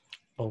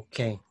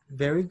 Okay,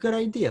 very good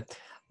idea.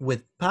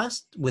 With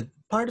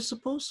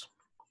participles,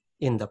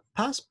 in the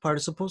past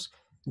participles,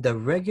 the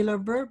regular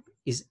verb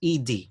is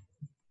ed.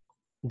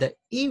 The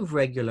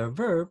irregular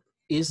verb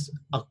is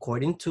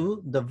according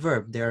to the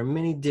verb. There are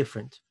many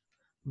different,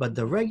 but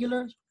the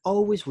regular,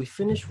 always we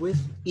finish with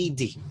ed.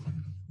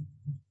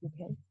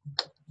 Okay.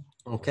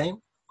 Okay,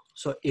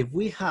 so if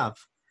we have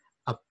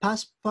a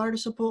past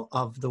participle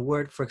of the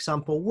word, for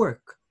example,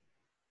 work,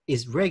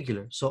 is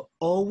regular, so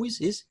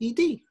always is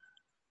ed.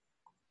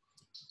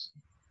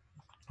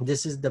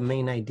 This is the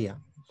main idea.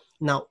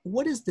 Now,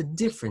 what is the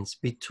difference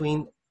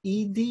between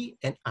ed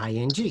and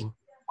ing?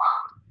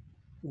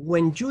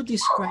 When you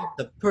describe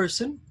the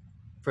person,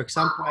 for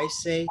example, I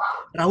say,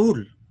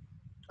 Raul,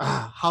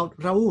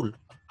 Raul,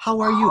 how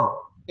are you?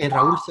 And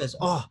Raul says,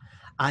 oh,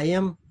 I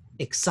am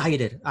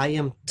excited, I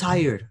am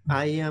tired,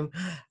 I am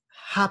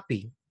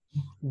happy.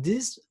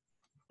 These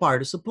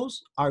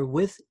participles are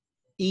with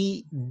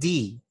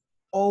ed,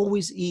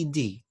 always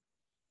ed.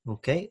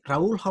 Okay,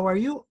 Raul, how are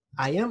you?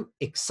 I am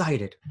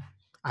excited,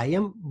 I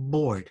am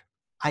bored,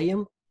 I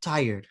am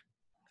tired,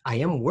 I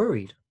am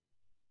worried.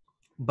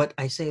 But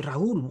I say,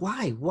 Raul,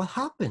 why? What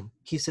happened?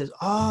 He says,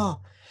 oh,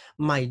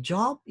 my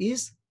job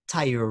is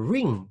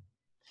tiring.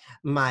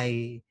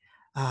 My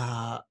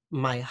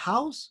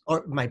house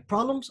or my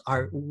problems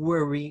are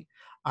worrying.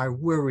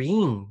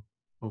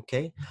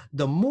 Okay,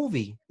 the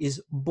movie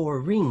is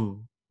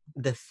boring.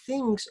 The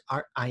things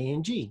are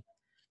ing.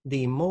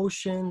 The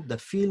emotion, the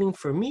feeling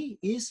for me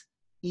is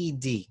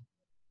ed.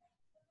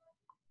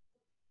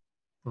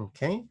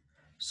 Okay,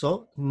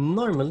 so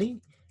normally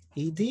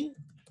ed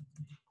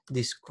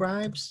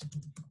describes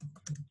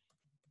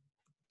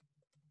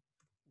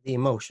the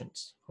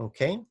emotions.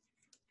 Okay,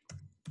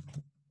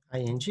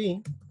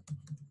 ing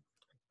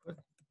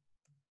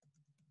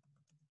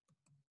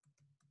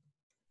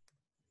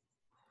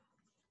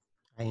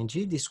ing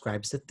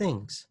describes the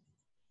things.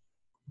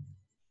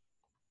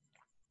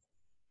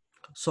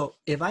 So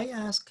if I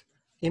ask,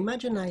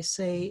 imagine I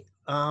say,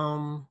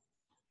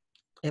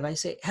 if I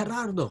say,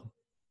 Gerardo,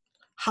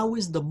 how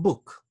is the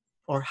book?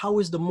 Or how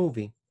is the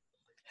movie?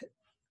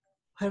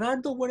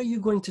 Gerardo, what are you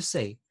going to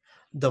say?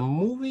 The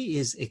movie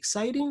is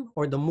exciting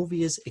or the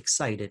movie is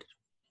excited?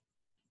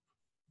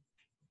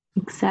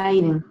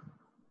 Exciting.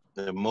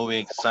 The movie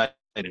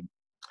exciting.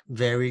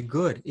 Very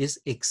good. Is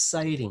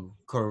exciting.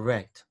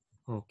 Correct.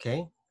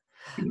 Okay.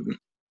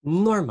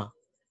 Norma,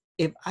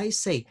 if I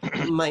say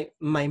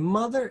my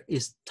mother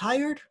is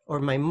tired or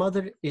my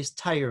mother is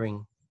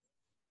tiring?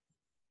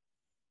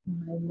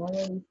 My mother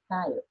is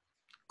tired.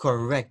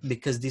 Correct,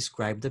 because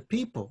describe the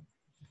people.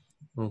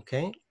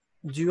 Okay.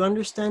 Do you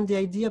understand the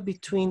idea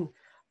between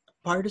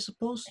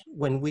participles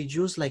when we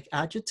use like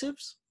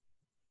adjectives?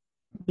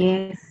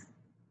 Yes.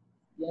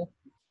 Yes.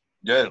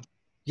 Yeah.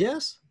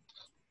 Yes?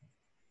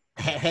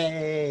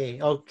 Hey,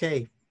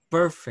 okay.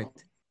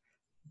 Perfect.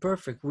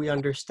 Perfect. We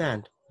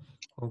understand.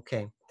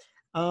 Okay.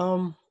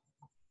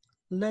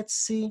 Let's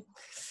see.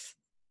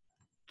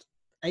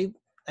 I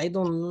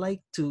don't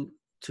like to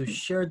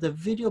share the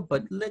video,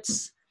 but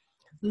let's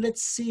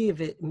see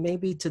if it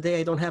maybe today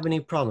I don't have any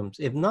problems.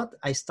 If not,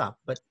 I stop.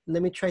 But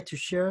let me try to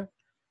share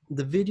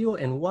the video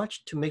and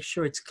watch to make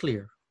sure it's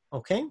clear.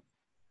 Okay?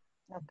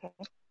 Okay.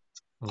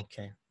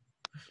 Okay.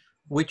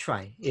 We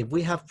try. If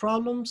we have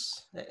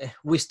problems,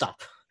 we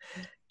stop.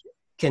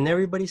 Can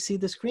everybody see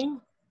the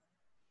screen?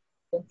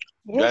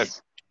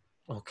 Yes.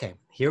 Okay,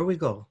 here we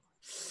go.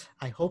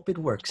 I hope it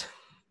works.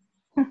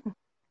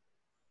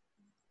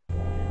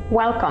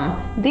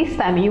 Welcome. This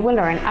time you will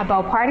learn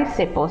about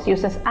participles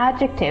used as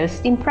adjectives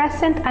in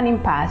present and in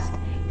past.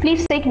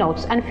 Please take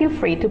notes and feel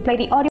free to play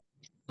the audio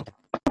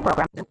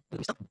program.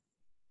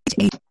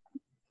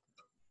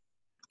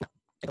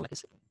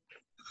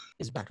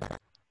 It's back.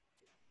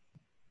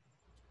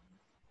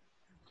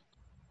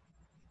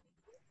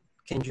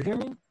 Can you hear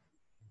me?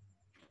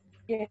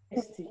 Yes.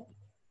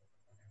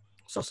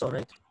 So,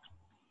 right?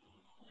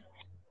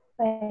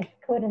 I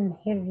couldn't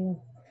hear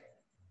you.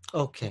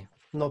 Okay,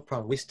 no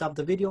problem. We stop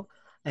the video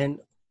and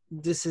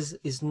this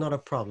is not a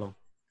problem.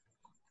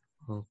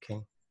 Okay.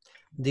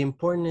 The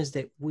important is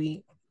that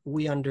we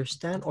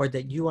understand, or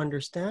that you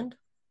understand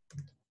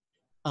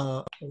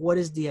what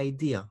is the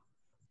idea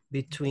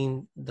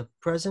between the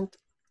present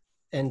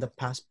and the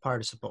past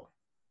participle.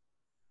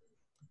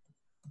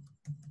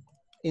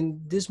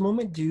 In this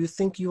moment, do you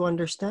think you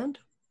understand?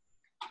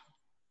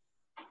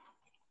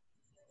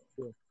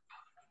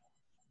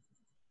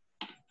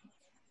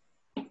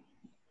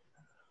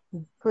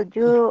 Could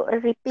you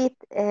repeat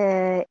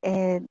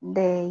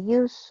the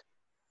use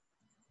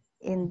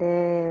in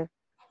the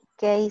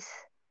case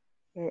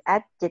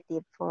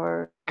adjective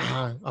for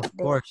Of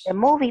the course.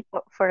 movie,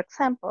 for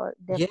example,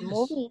 the Yes.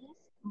 movie is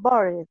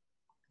boring.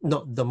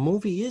 No, the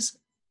movie is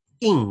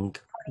ing.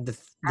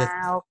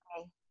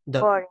 Okay. The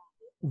Boring.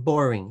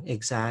 boring.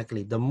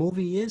 Exactly. The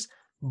movie is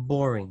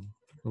boring.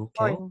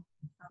 Okay. Boring.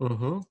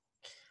 Mm-hmm.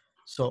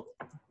 So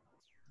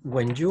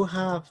when you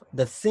have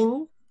the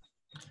thing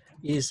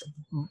is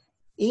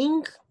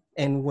ing,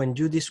 and when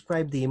you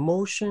describe the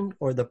emotion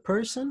or the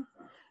person,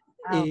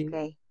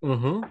 Okay.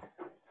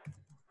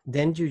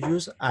 then you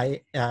use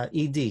ed.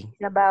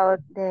 It's about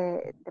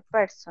the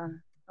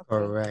person. Okay.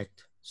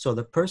 Correct. So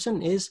the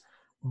person is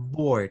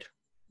bored.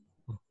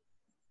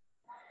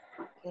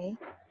 Okay.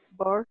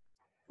 Bored.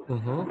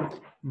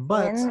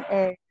 But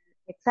And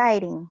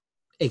exciting.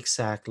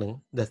 exactly,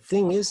 the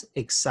thing is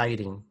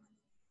exciting.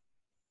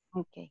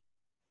 Okay.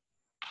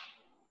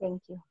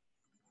 Thank you.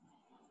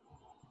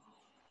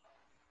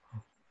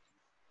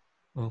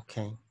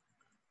 Okay.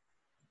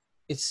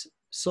 It's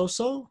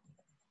so?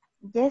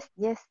 Yes,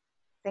 yes.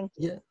 Thank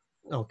you. Yeah.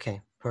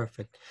 Okay,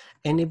 perfect.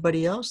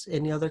 Anybody else?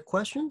 Any other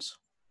questions?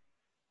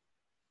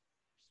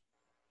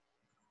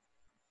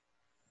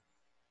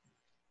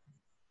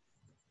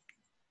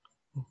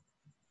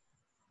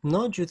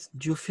 No? Do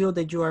you feel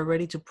that you are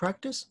ready to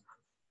practice?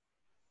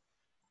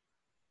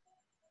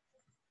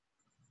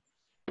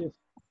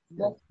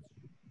 Yes.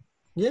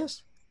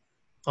 Yes?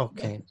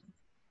 Okay,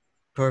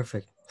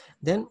 perfect.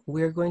 Then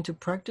we're going to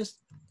practice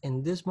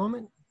in this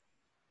moment.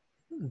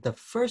 The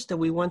first that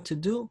we want to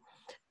do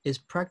is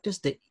practice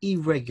the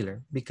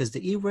irregular, because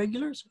the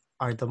irregulars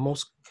are the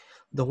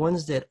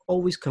ones that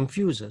always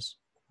confuse us.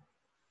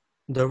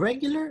 The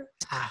regular,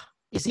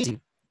 it's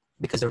easy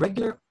because the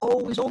regular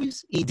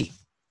always ed.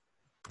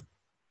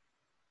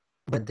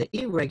 But the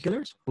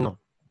irregulars, no.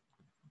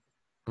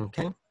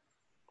 Okay,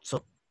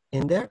 so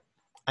in there,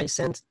 I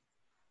sent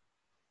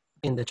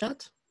in the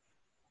chat.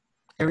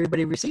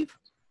 Everybody receive?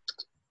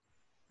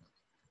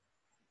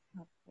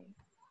 Okay.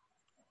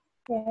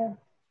 Yeah.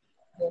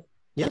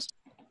 Yes?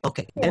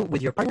 Okay, then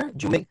with your partner,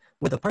 make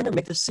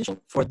the decision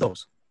for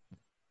those.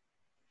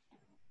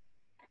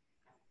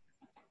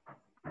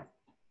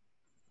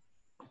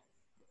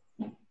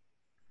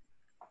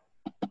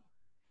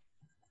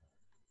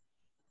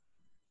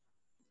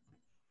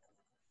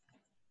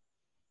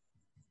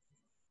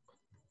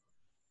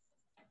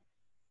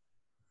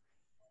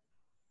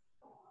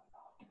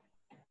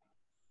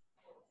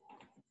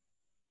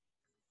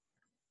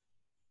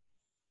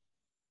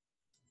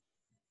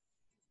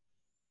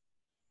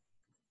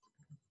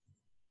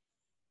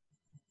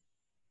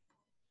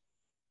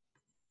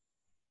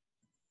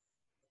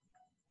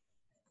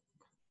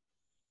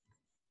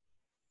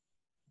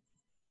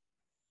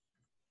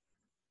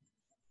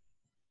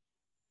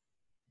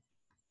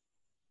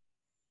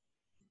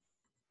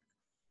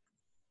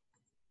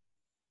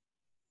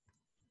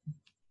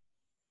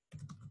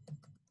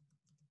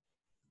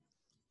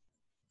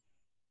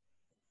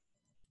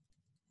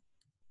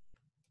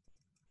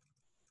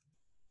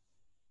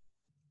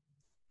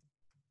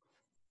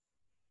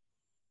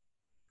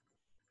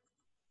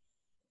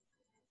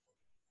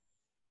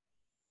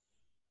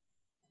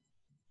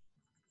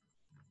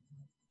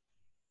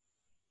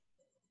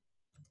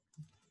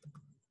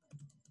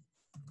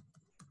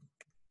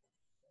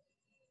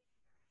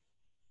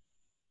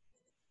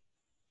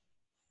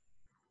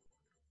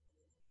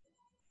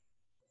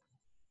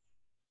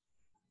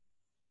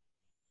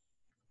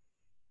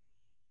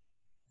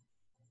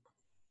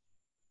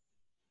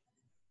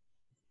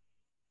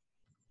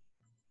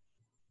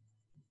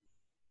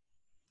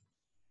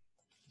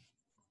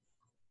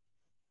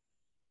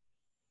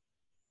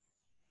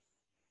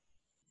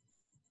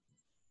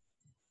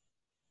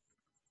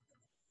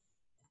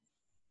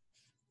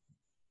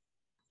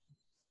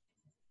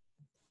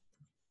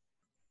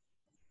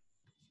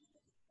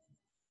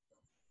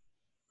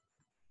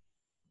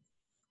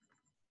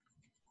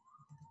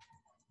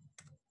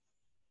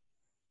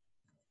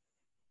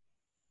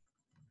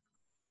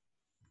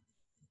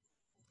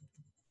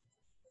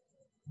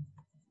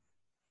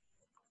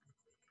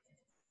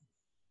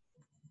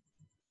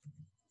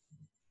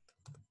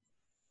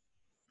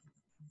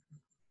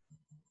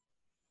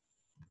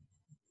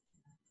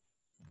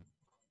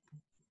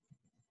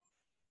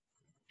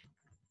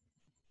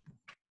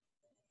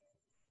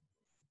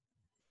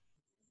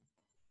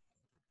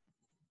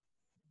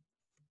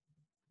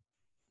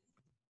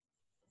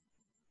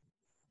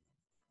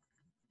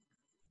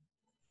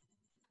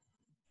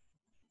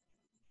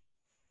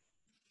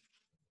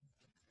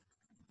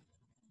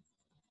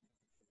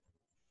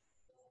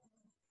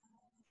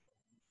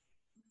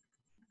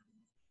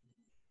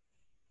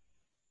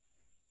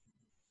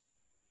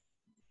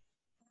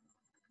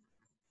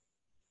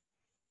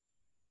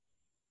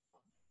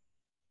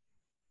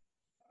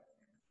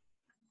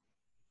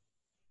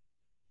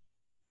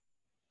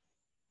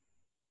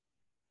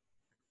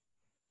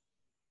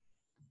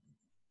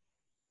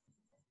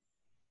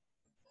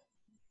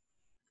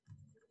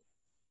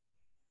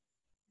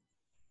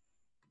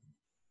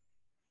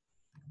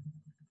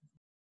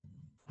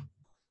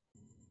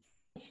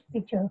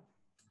 teacher.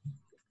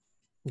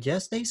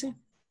 Yes, Daisy?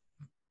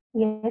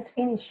 Yes,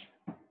 finish.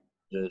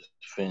 Just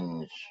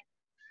finish.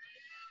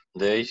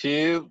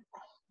 Daisy,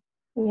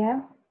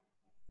 Yeah.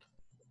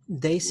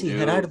 Daisy, you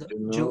Gerardo, you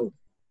know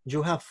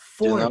you have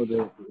you know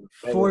the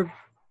four,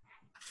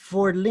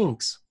 four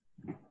links.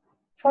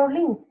 For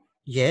link.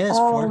 Yes,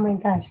 Oh four. my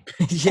gosh.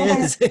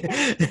 Yes.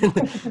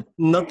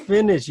 Not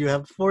finished. You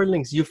have four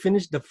links. You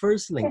finished the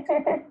first link.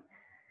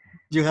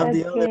 You have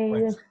the other Okay,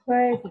 ones. the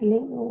first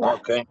link.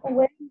 okay.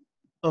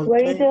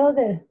 Where is Okay. the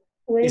other?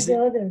 Where is Is the it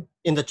other?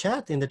 in the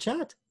chat? In the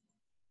chat.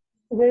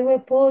 We will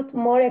put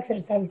more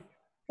exercise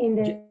in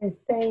Ye- the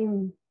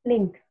same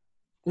link.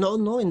 No,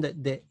 no. In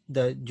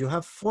the you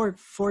have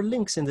four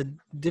links in the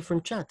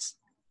different chats.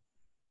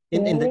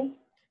 In the Really?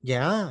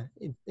 yeah.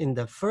 In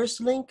the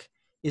first link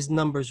is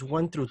numbers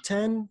 1 through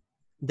 10.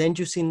 Then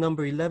you see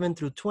number 11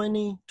 through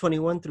 20,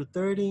 21 through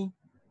 30.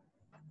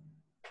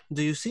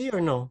 Do you see or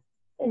no?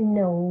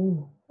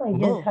 No, I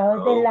just No. have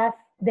Oh,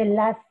 the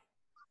last.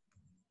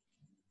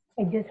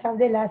 I just have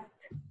the last.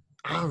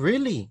 Ah,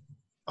 really?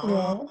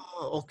 Yeah.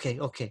 Oh, okay,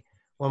 okay.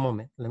 One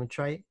moment. Let me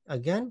try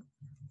again.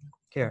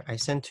 Here, I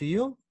sent to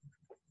you.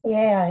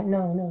 Yeah.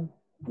 No.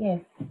 Yes.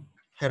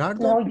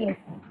 Gerardo, Now yes.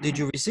 did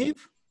you receive?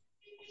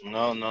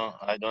 no,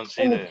 I don't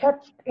see In the the chat.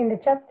 In the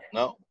chat.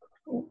 no.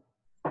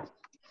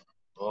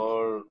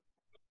 Or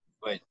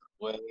wait.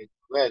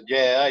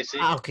 Yeah, I see.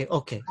 Ah, okay,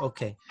 okay,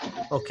 okay,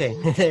 okay.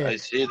 I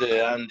see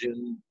the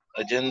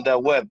agenda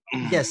web.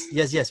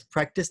 Yes.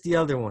 Practice the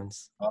other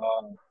ones.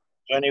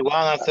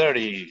 21 and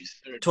 30.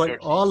 30.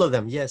 All of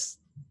them, yes.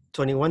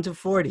 21 to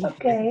 40.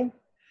 Okay.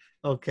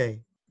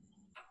 Okay.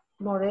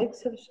 More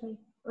exercise.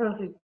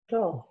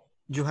 Return.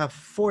 You have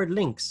four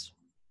links.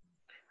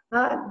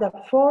 The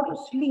fourth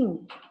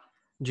link.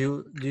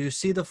 Do you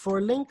see the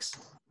four links?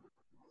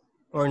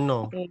 Or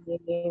no?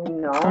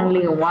 No.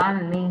 Only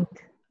one link.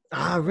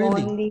 Ah,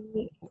 really?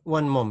 Only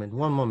One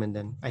moment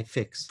then. I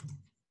fix.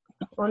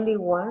 only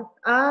one.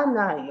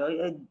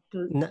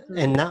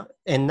 No.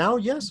 And now,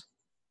 yes?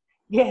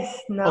 Yes.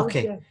 Now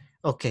Okay. yes.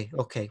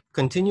 Okay.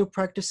 Continue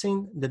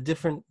practicing the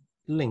different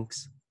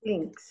links.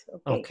 Links.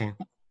 Okay. Okay.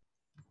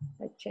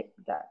 I check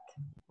that.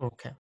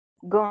 Okay.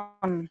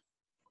 Gone.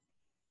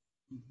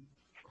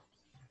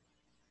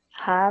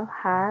 Have,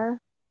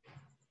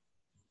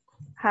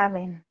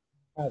 having.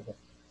 Other.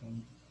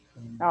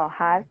 Oh,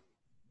 had.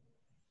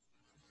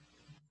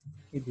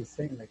 It's the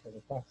same like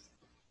the past.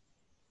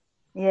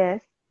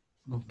 Yes.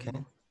 Okay.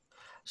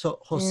 So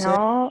Jose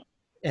No.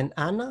 and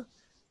Anna,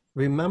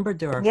 remember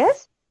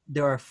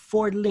there are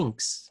four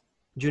links.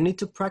 You need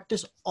to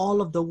practice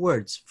all of the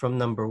words from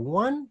number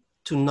 1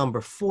 to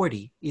number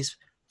 40 is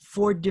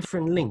four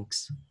different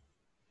links.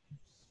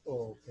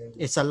 Okay.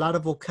 It's a lot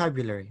of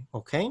vocabulary,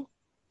 okay?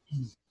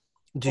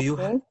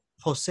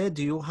 Jose,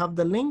 do you have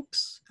the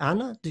links?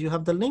 Anna, do you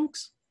have the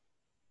links?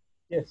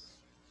 Yes.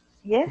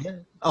 Yes. Yeah.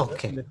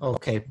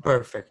 Okay,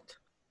 perfect.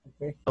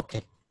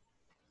 Okay.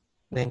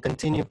 Then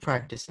continue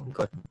practicing.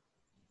 Good.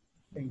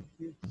 Thank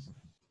you.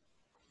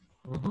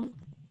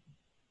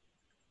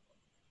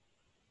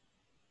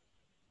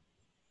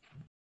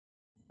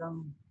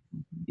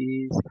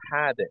 Is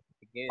had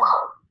again.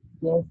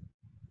 Yes.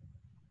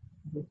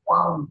 The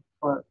same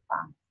for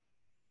past.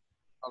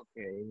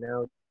 Okay,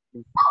 now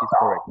this is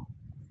correct.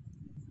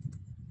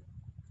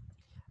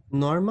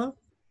 Norma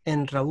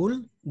and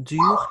Raul, do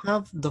you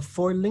have the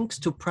four links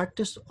to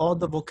practice all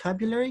the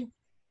vocabulary?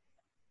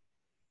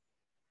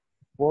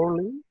 4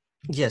 links?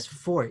 Yes,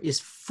 four. It's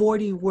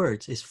 40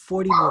 words. It's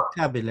 40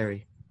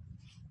 vocabulary.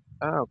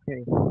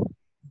 Okay.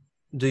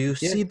 Do you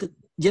see the...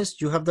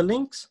 Yes, you have the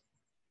links?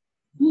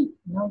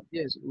 No.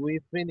 Yes, we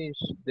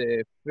finished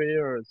the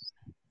first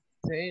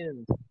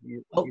 10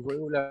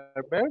 irregular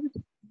verbs.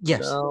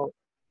 Yes.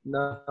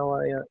 Now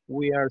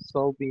we are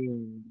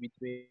solving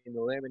between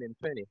 11 and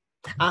 20.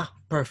 Ah,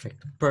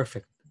 perfect.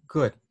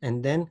 Good.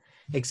 And then,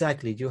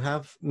 exactly, you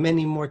have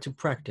many more to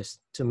practice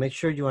to make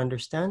sure you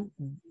understand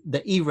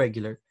the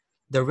irregular.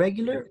 The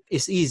regular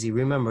is easy.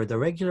 Remember, the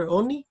regular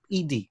only,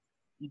 ED. ED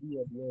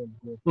at the end,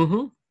 yes.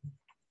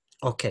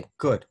 Okay,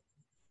 good.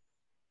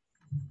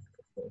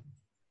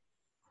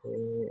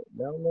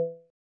 Now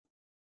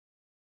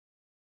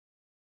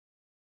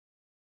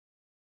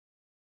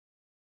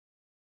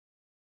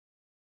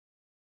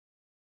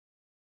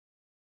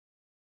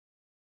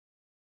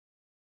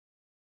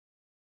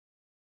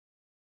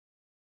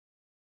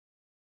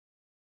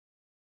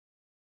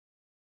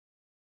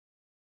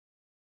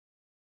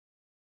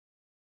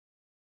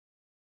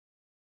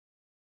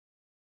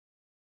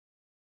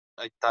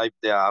I typed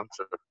the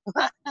answer.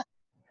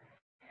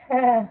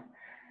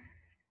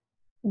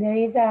 There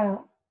is I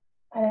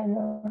don't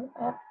know,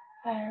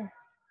 I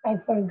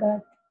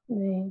forgot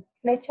the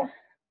flecha.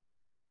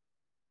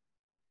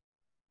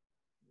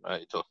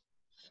 Right.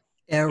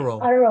 Arrow.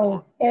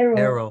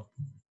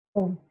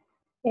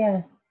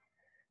 Yeah,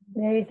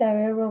 there is an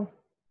arrow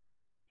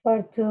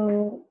for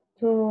to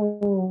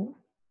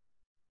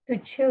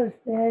choose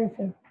the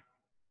answer.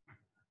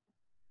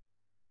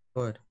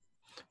 Good.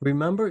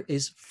 Remember,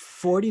 it's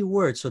 40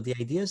 words. So the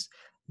idea is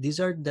These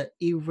are the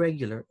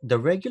irregular. The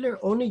regular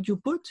only you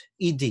put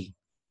ed.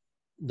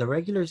 The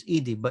regular is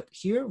ed, but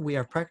here we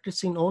are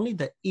practicing only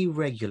the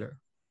irregular.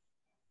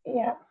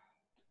 Yeah.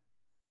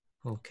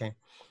 Okay.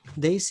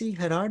 Daisy,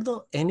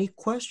 Gerardo, any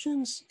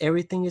questions?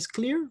 Everything is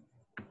clear?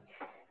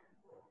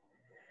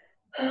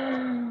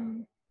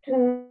 Right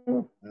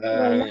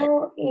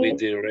now, with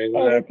the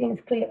regular, everything's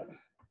clear.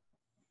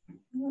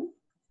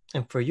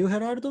 And for you,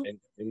 Gerardo?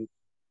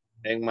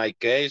 in my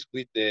case,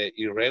 with the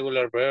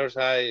irregular verbs,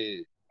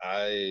 I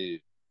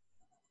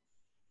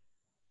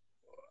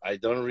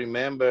don't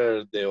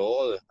remember the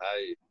old.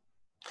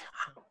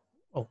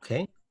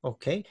 Okay,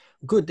 okay,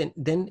 good.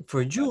 Then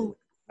for you,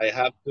 I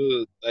have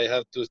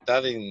to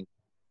study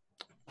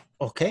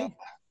okay,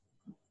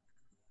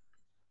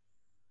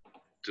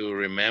 to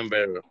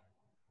remember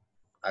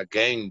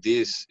again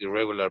this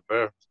irregular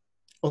verb.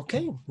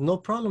 okay, no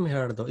problem,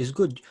 Gerardo. It's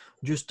good.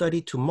 You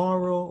study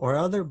tomorrow or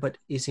other, but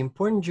it's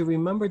important you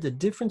remember the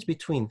difference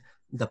between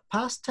the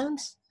past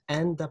tense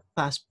and the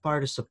past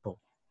participle.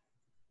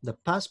 The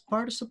past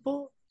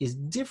participle is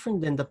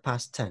different than the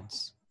past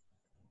tense.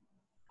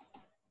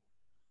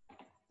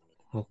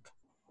 Okay.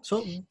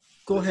 So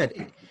go ahead.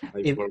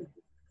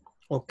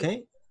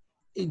 Okay,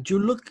 you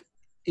look,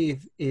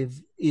 if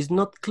is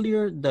not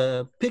clear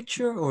the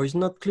picture or is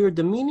not clear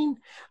the meaning,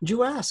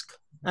 you ask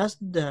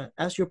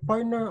your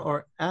partner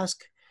or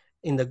ask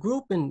in the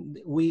group, and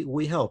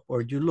we help,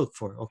 or you look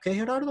for. Okay,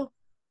 Gerardo?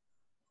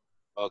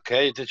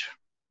 Okay, teacher.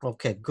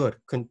 Okay, good.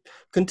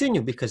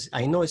 Continue, because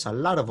I know it's a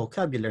lot of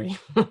vocabulary.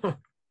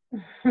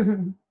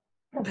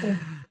 Okay.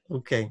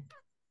 Okay.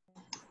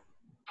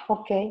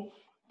 Okay.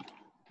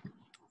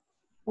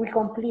 We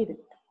completed.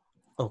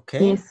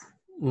 Okay. Yes.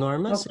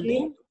 Norma, Okay.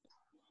 Celine,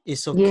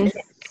 it's okay. Yes.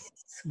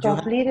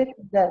 Completed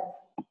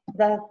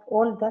that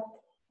all that.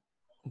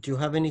 Do you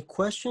have any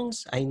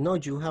questions? I know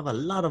you have a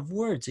lot of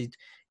words.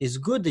 It's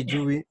good that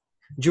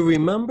you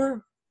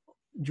remember.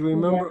 You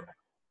remember?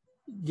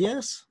 Yeah.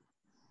 Yes.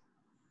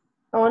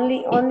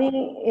 Only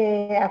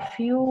a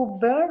few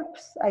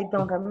verbs I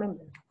don't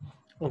remember.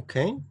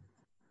 Okay.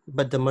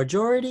 But the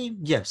majority,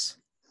 yes.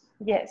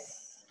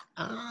 Yes.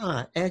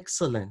 Ah,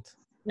 excellent.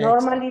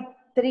 Normally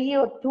 3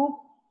 or 2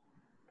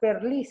 per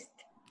list.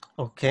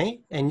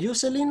 Okay. And you,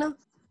 Selena?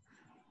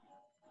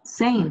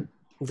 Same.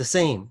 The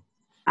same.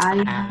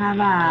 I have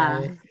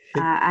a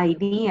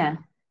idea.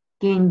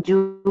 Can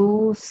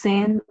you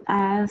send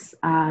us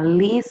a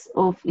list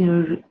of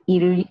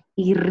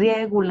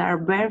irregular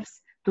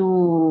verbs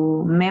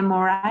to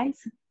memorize?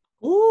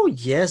 Oh,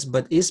 yes,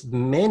 but it's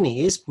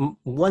many. It's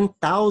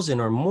 1,000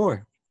 or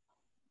more.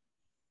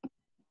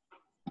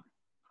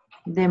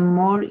 The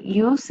more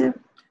used?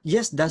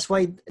 Yes, that's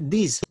why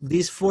these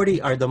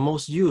 40 are the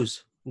most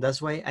used.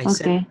 That's why I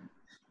said,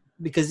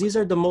 because these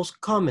are the most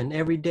common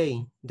every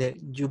day that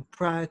you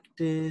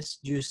practice,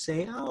 you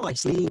say, oh, I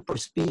sleep or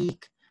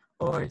speak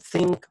or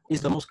think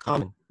is the most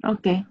common.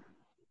 Okay.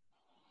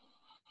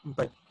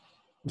 But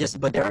yes,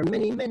 but there are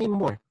many, many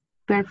more.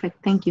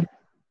 Perfect. Thank you.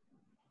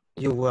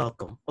 You're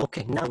welcome.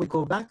 Okay, now we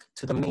go back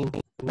to the main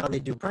thing. Now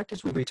that you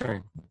practice, we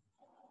return.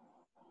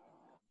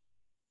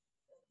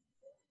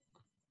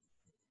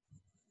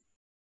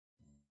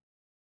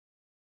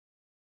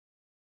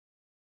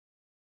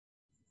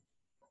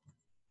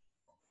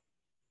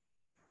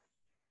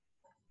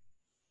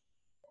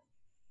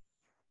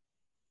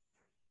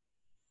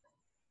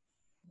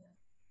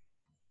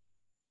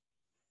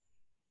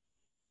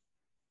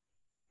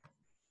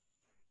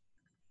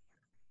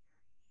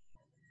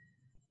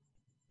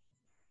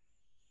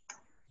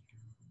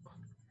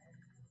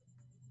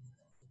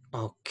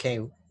 Okay,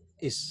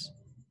 it's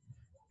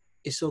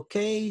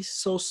okay,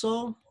 so.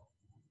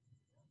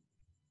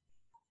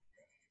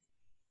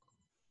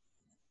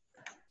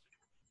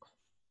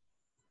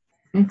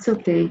 It's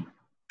okay.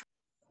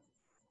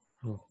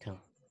 Okay.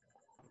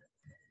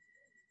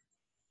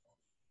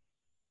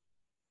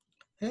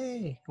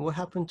 Hey, what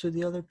happened to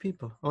the other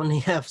people? Only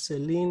have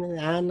Selena,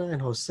 Anna,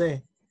 and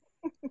Jose.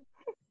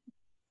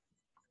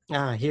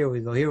 Ah, here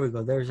we go.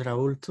 There's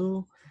Raul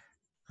too.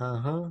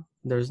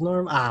 There's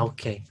Norm. Ah,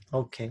 okay.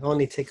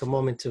 Only take a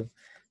moment to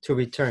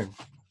return.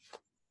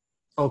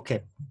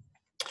 Okay.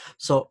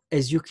 So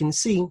as you can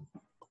see,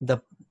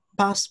 the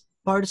past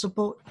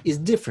participle is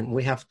different.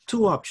 We have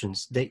two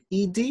options. The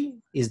ed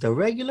is the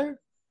regular,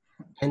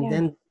 and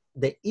then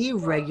the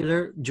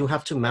irregular you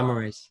have to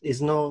memorize.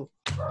 There's no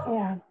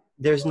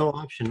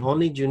option.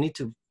 Only you need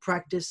to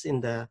practice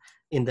in the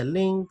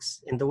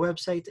links in the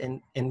website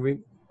and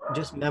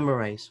just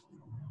memorize.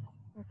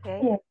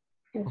 Okay.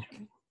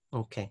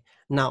 Okay.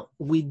 Now,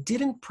 we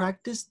didn't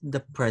practice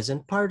the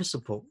present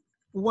participle.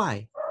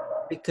 Why?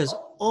 Because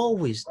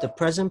always the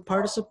present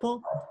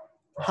participle,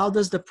 how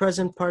does the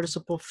present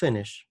participle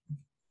finish?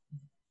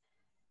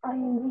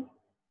 ING.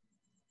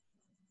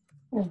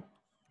 No.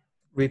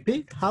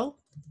 Repeat, how?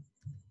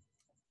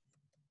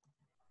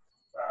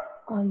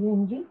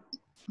 ING.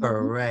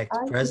 Correct.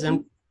 ING.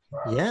 Present.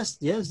 Yes,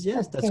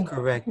 that's Okay.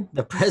 correct.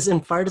 The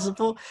present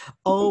participle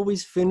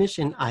always finish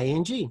in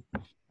ing.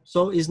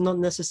 So it's not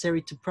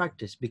necessary to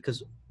practice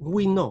because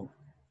we know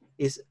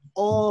it's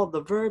All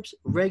the verbs,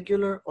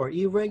 regular or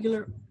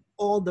irregular,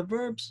 all the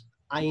verbs,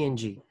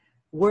 ing.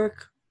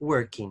 Work,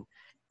 working.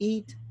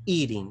 Eat,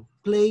 eating.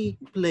 Play,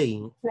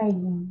 playing.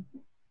 Playing.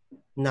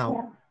 Now,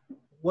 Yeah.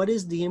 what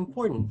is the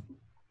important?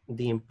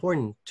 The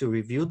important to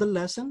review the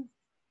lesson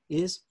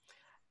is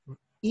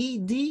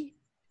ed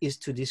is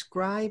to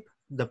describe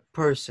the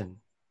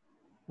person.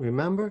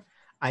 Remember,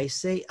 I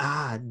say,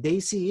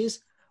 Daisy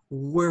is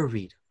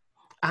worried.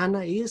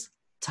 Anna is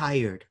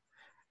tired.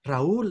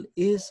 Raúl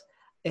is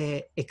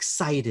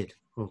excited,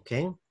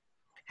 okay?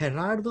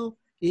 Gerardo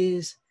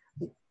is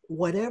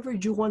whatever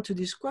you want to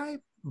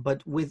describe,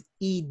 but with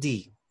ed.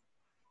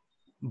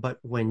 But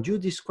when you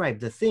describe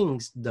the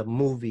things, the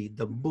movie,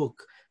 the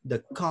book, the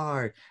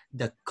car,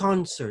 the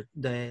concert,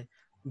 the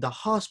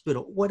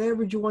hospital,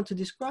 whatever you want to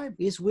describe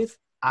is with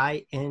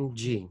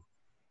ing.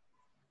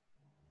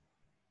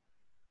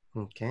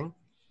 Okay.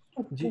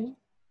 Okay.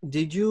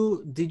 Did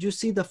you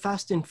see the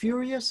Fast and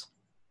Furious?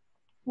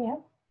 Yeah.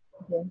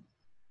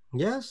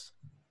 Yes.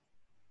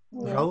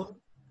 Yeah. Raúl.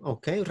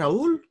 Okay.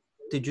 Raúl,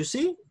 did you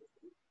see?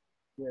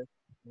 Yes.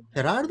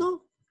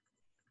 Gerardo?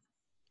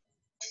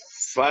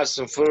 Fast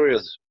and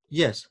Furious.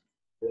 Yes.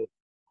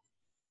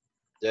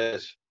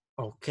 Yes.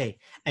 Okay.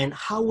 And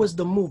how was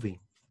the movie?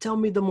 Tell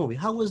me the movie.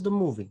 How was the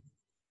movie?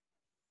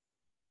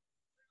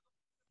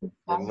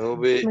 The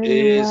movie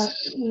Movie is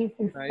is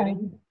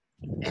exciting.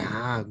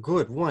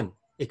 Good one.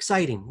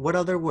 Exciting. What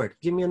other word?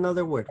 Give me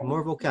another word.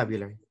 More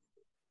vocabulary.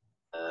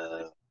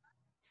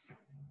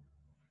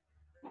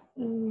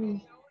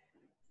 Mm.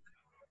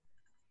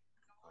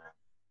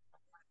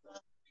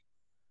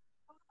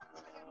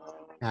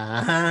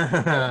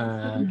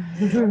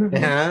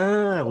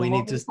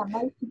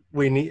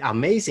 We need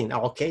amazing.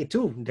 Okay,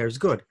 too. There's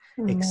good.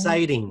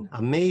 Exciting,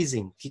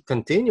 amazing.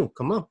 Continue.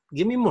 Come on.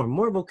 Give me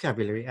more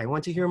vocabulary. I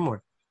want to hear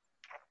more.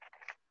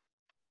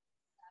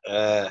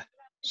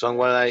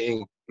 someone like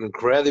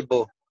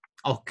incredible.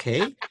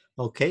 Okay.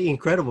 Okay.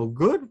 Incredible.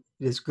 Good.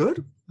 It's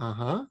good.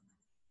 Uh-huh.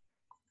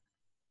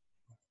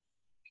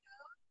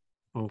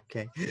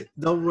 Okay.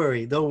 Don't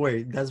worry. Don't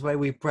worry. That's why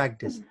we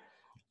practice.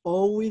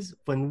 Always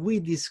when we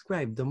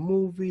describe the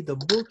movie, the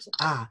books,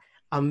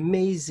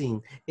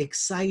 amazing,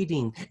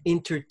 exciting,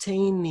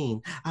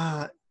 entertaining,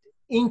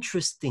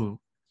 interesting,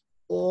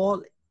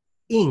 all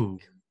ing.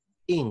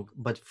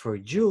 But for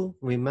you,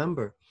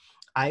 remember,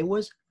 I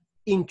was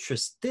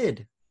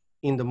interested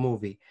in the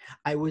movie.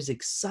 I was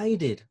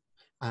excited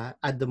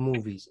at the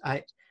movies.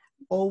 I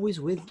always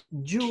with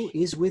you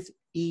is with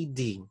ed.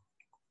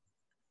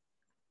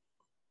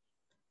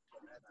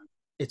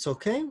 It's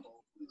okay?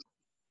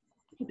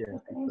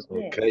 Yes.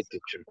 Okay,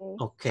 teacher.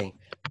 Okay.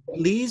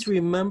 Please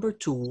remember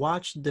to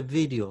watch the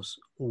videos.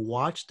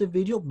 Watch the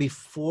video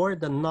before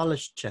the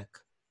knowledge check.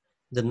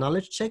 The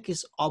knowledge check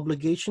is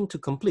obligation to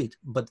complete,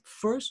 but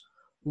first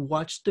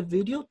watch the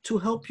video to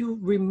help you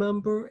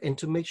remember and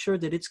to make sure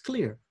that it's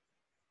clear.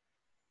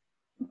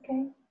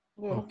 Okay.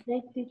 Yes.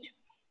 Okay, teacher.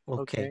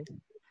 Okay.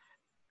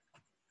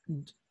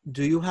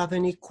 Do you have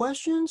any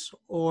questions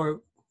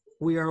or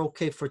we are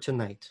okay for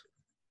tonight?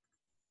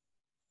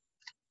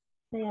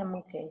 I am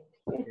okay.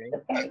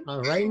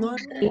 All right, Nora?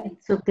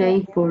 It's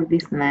okay for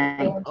this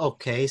night.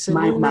 Okay, Bye-bye.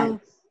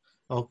 Selena.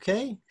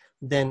 Okay,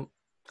 then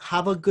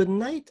have a good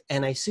night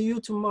and I see you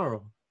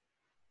tomorrow.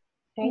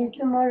 Thank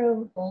you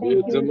tomorrow. See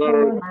you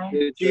tomorrow, See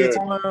you teacher.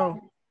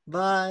 tomorrow.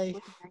 Bye.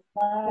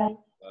 Bye.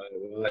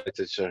 Bye,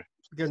 teacher.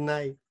 Good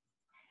night.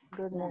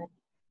 Good night.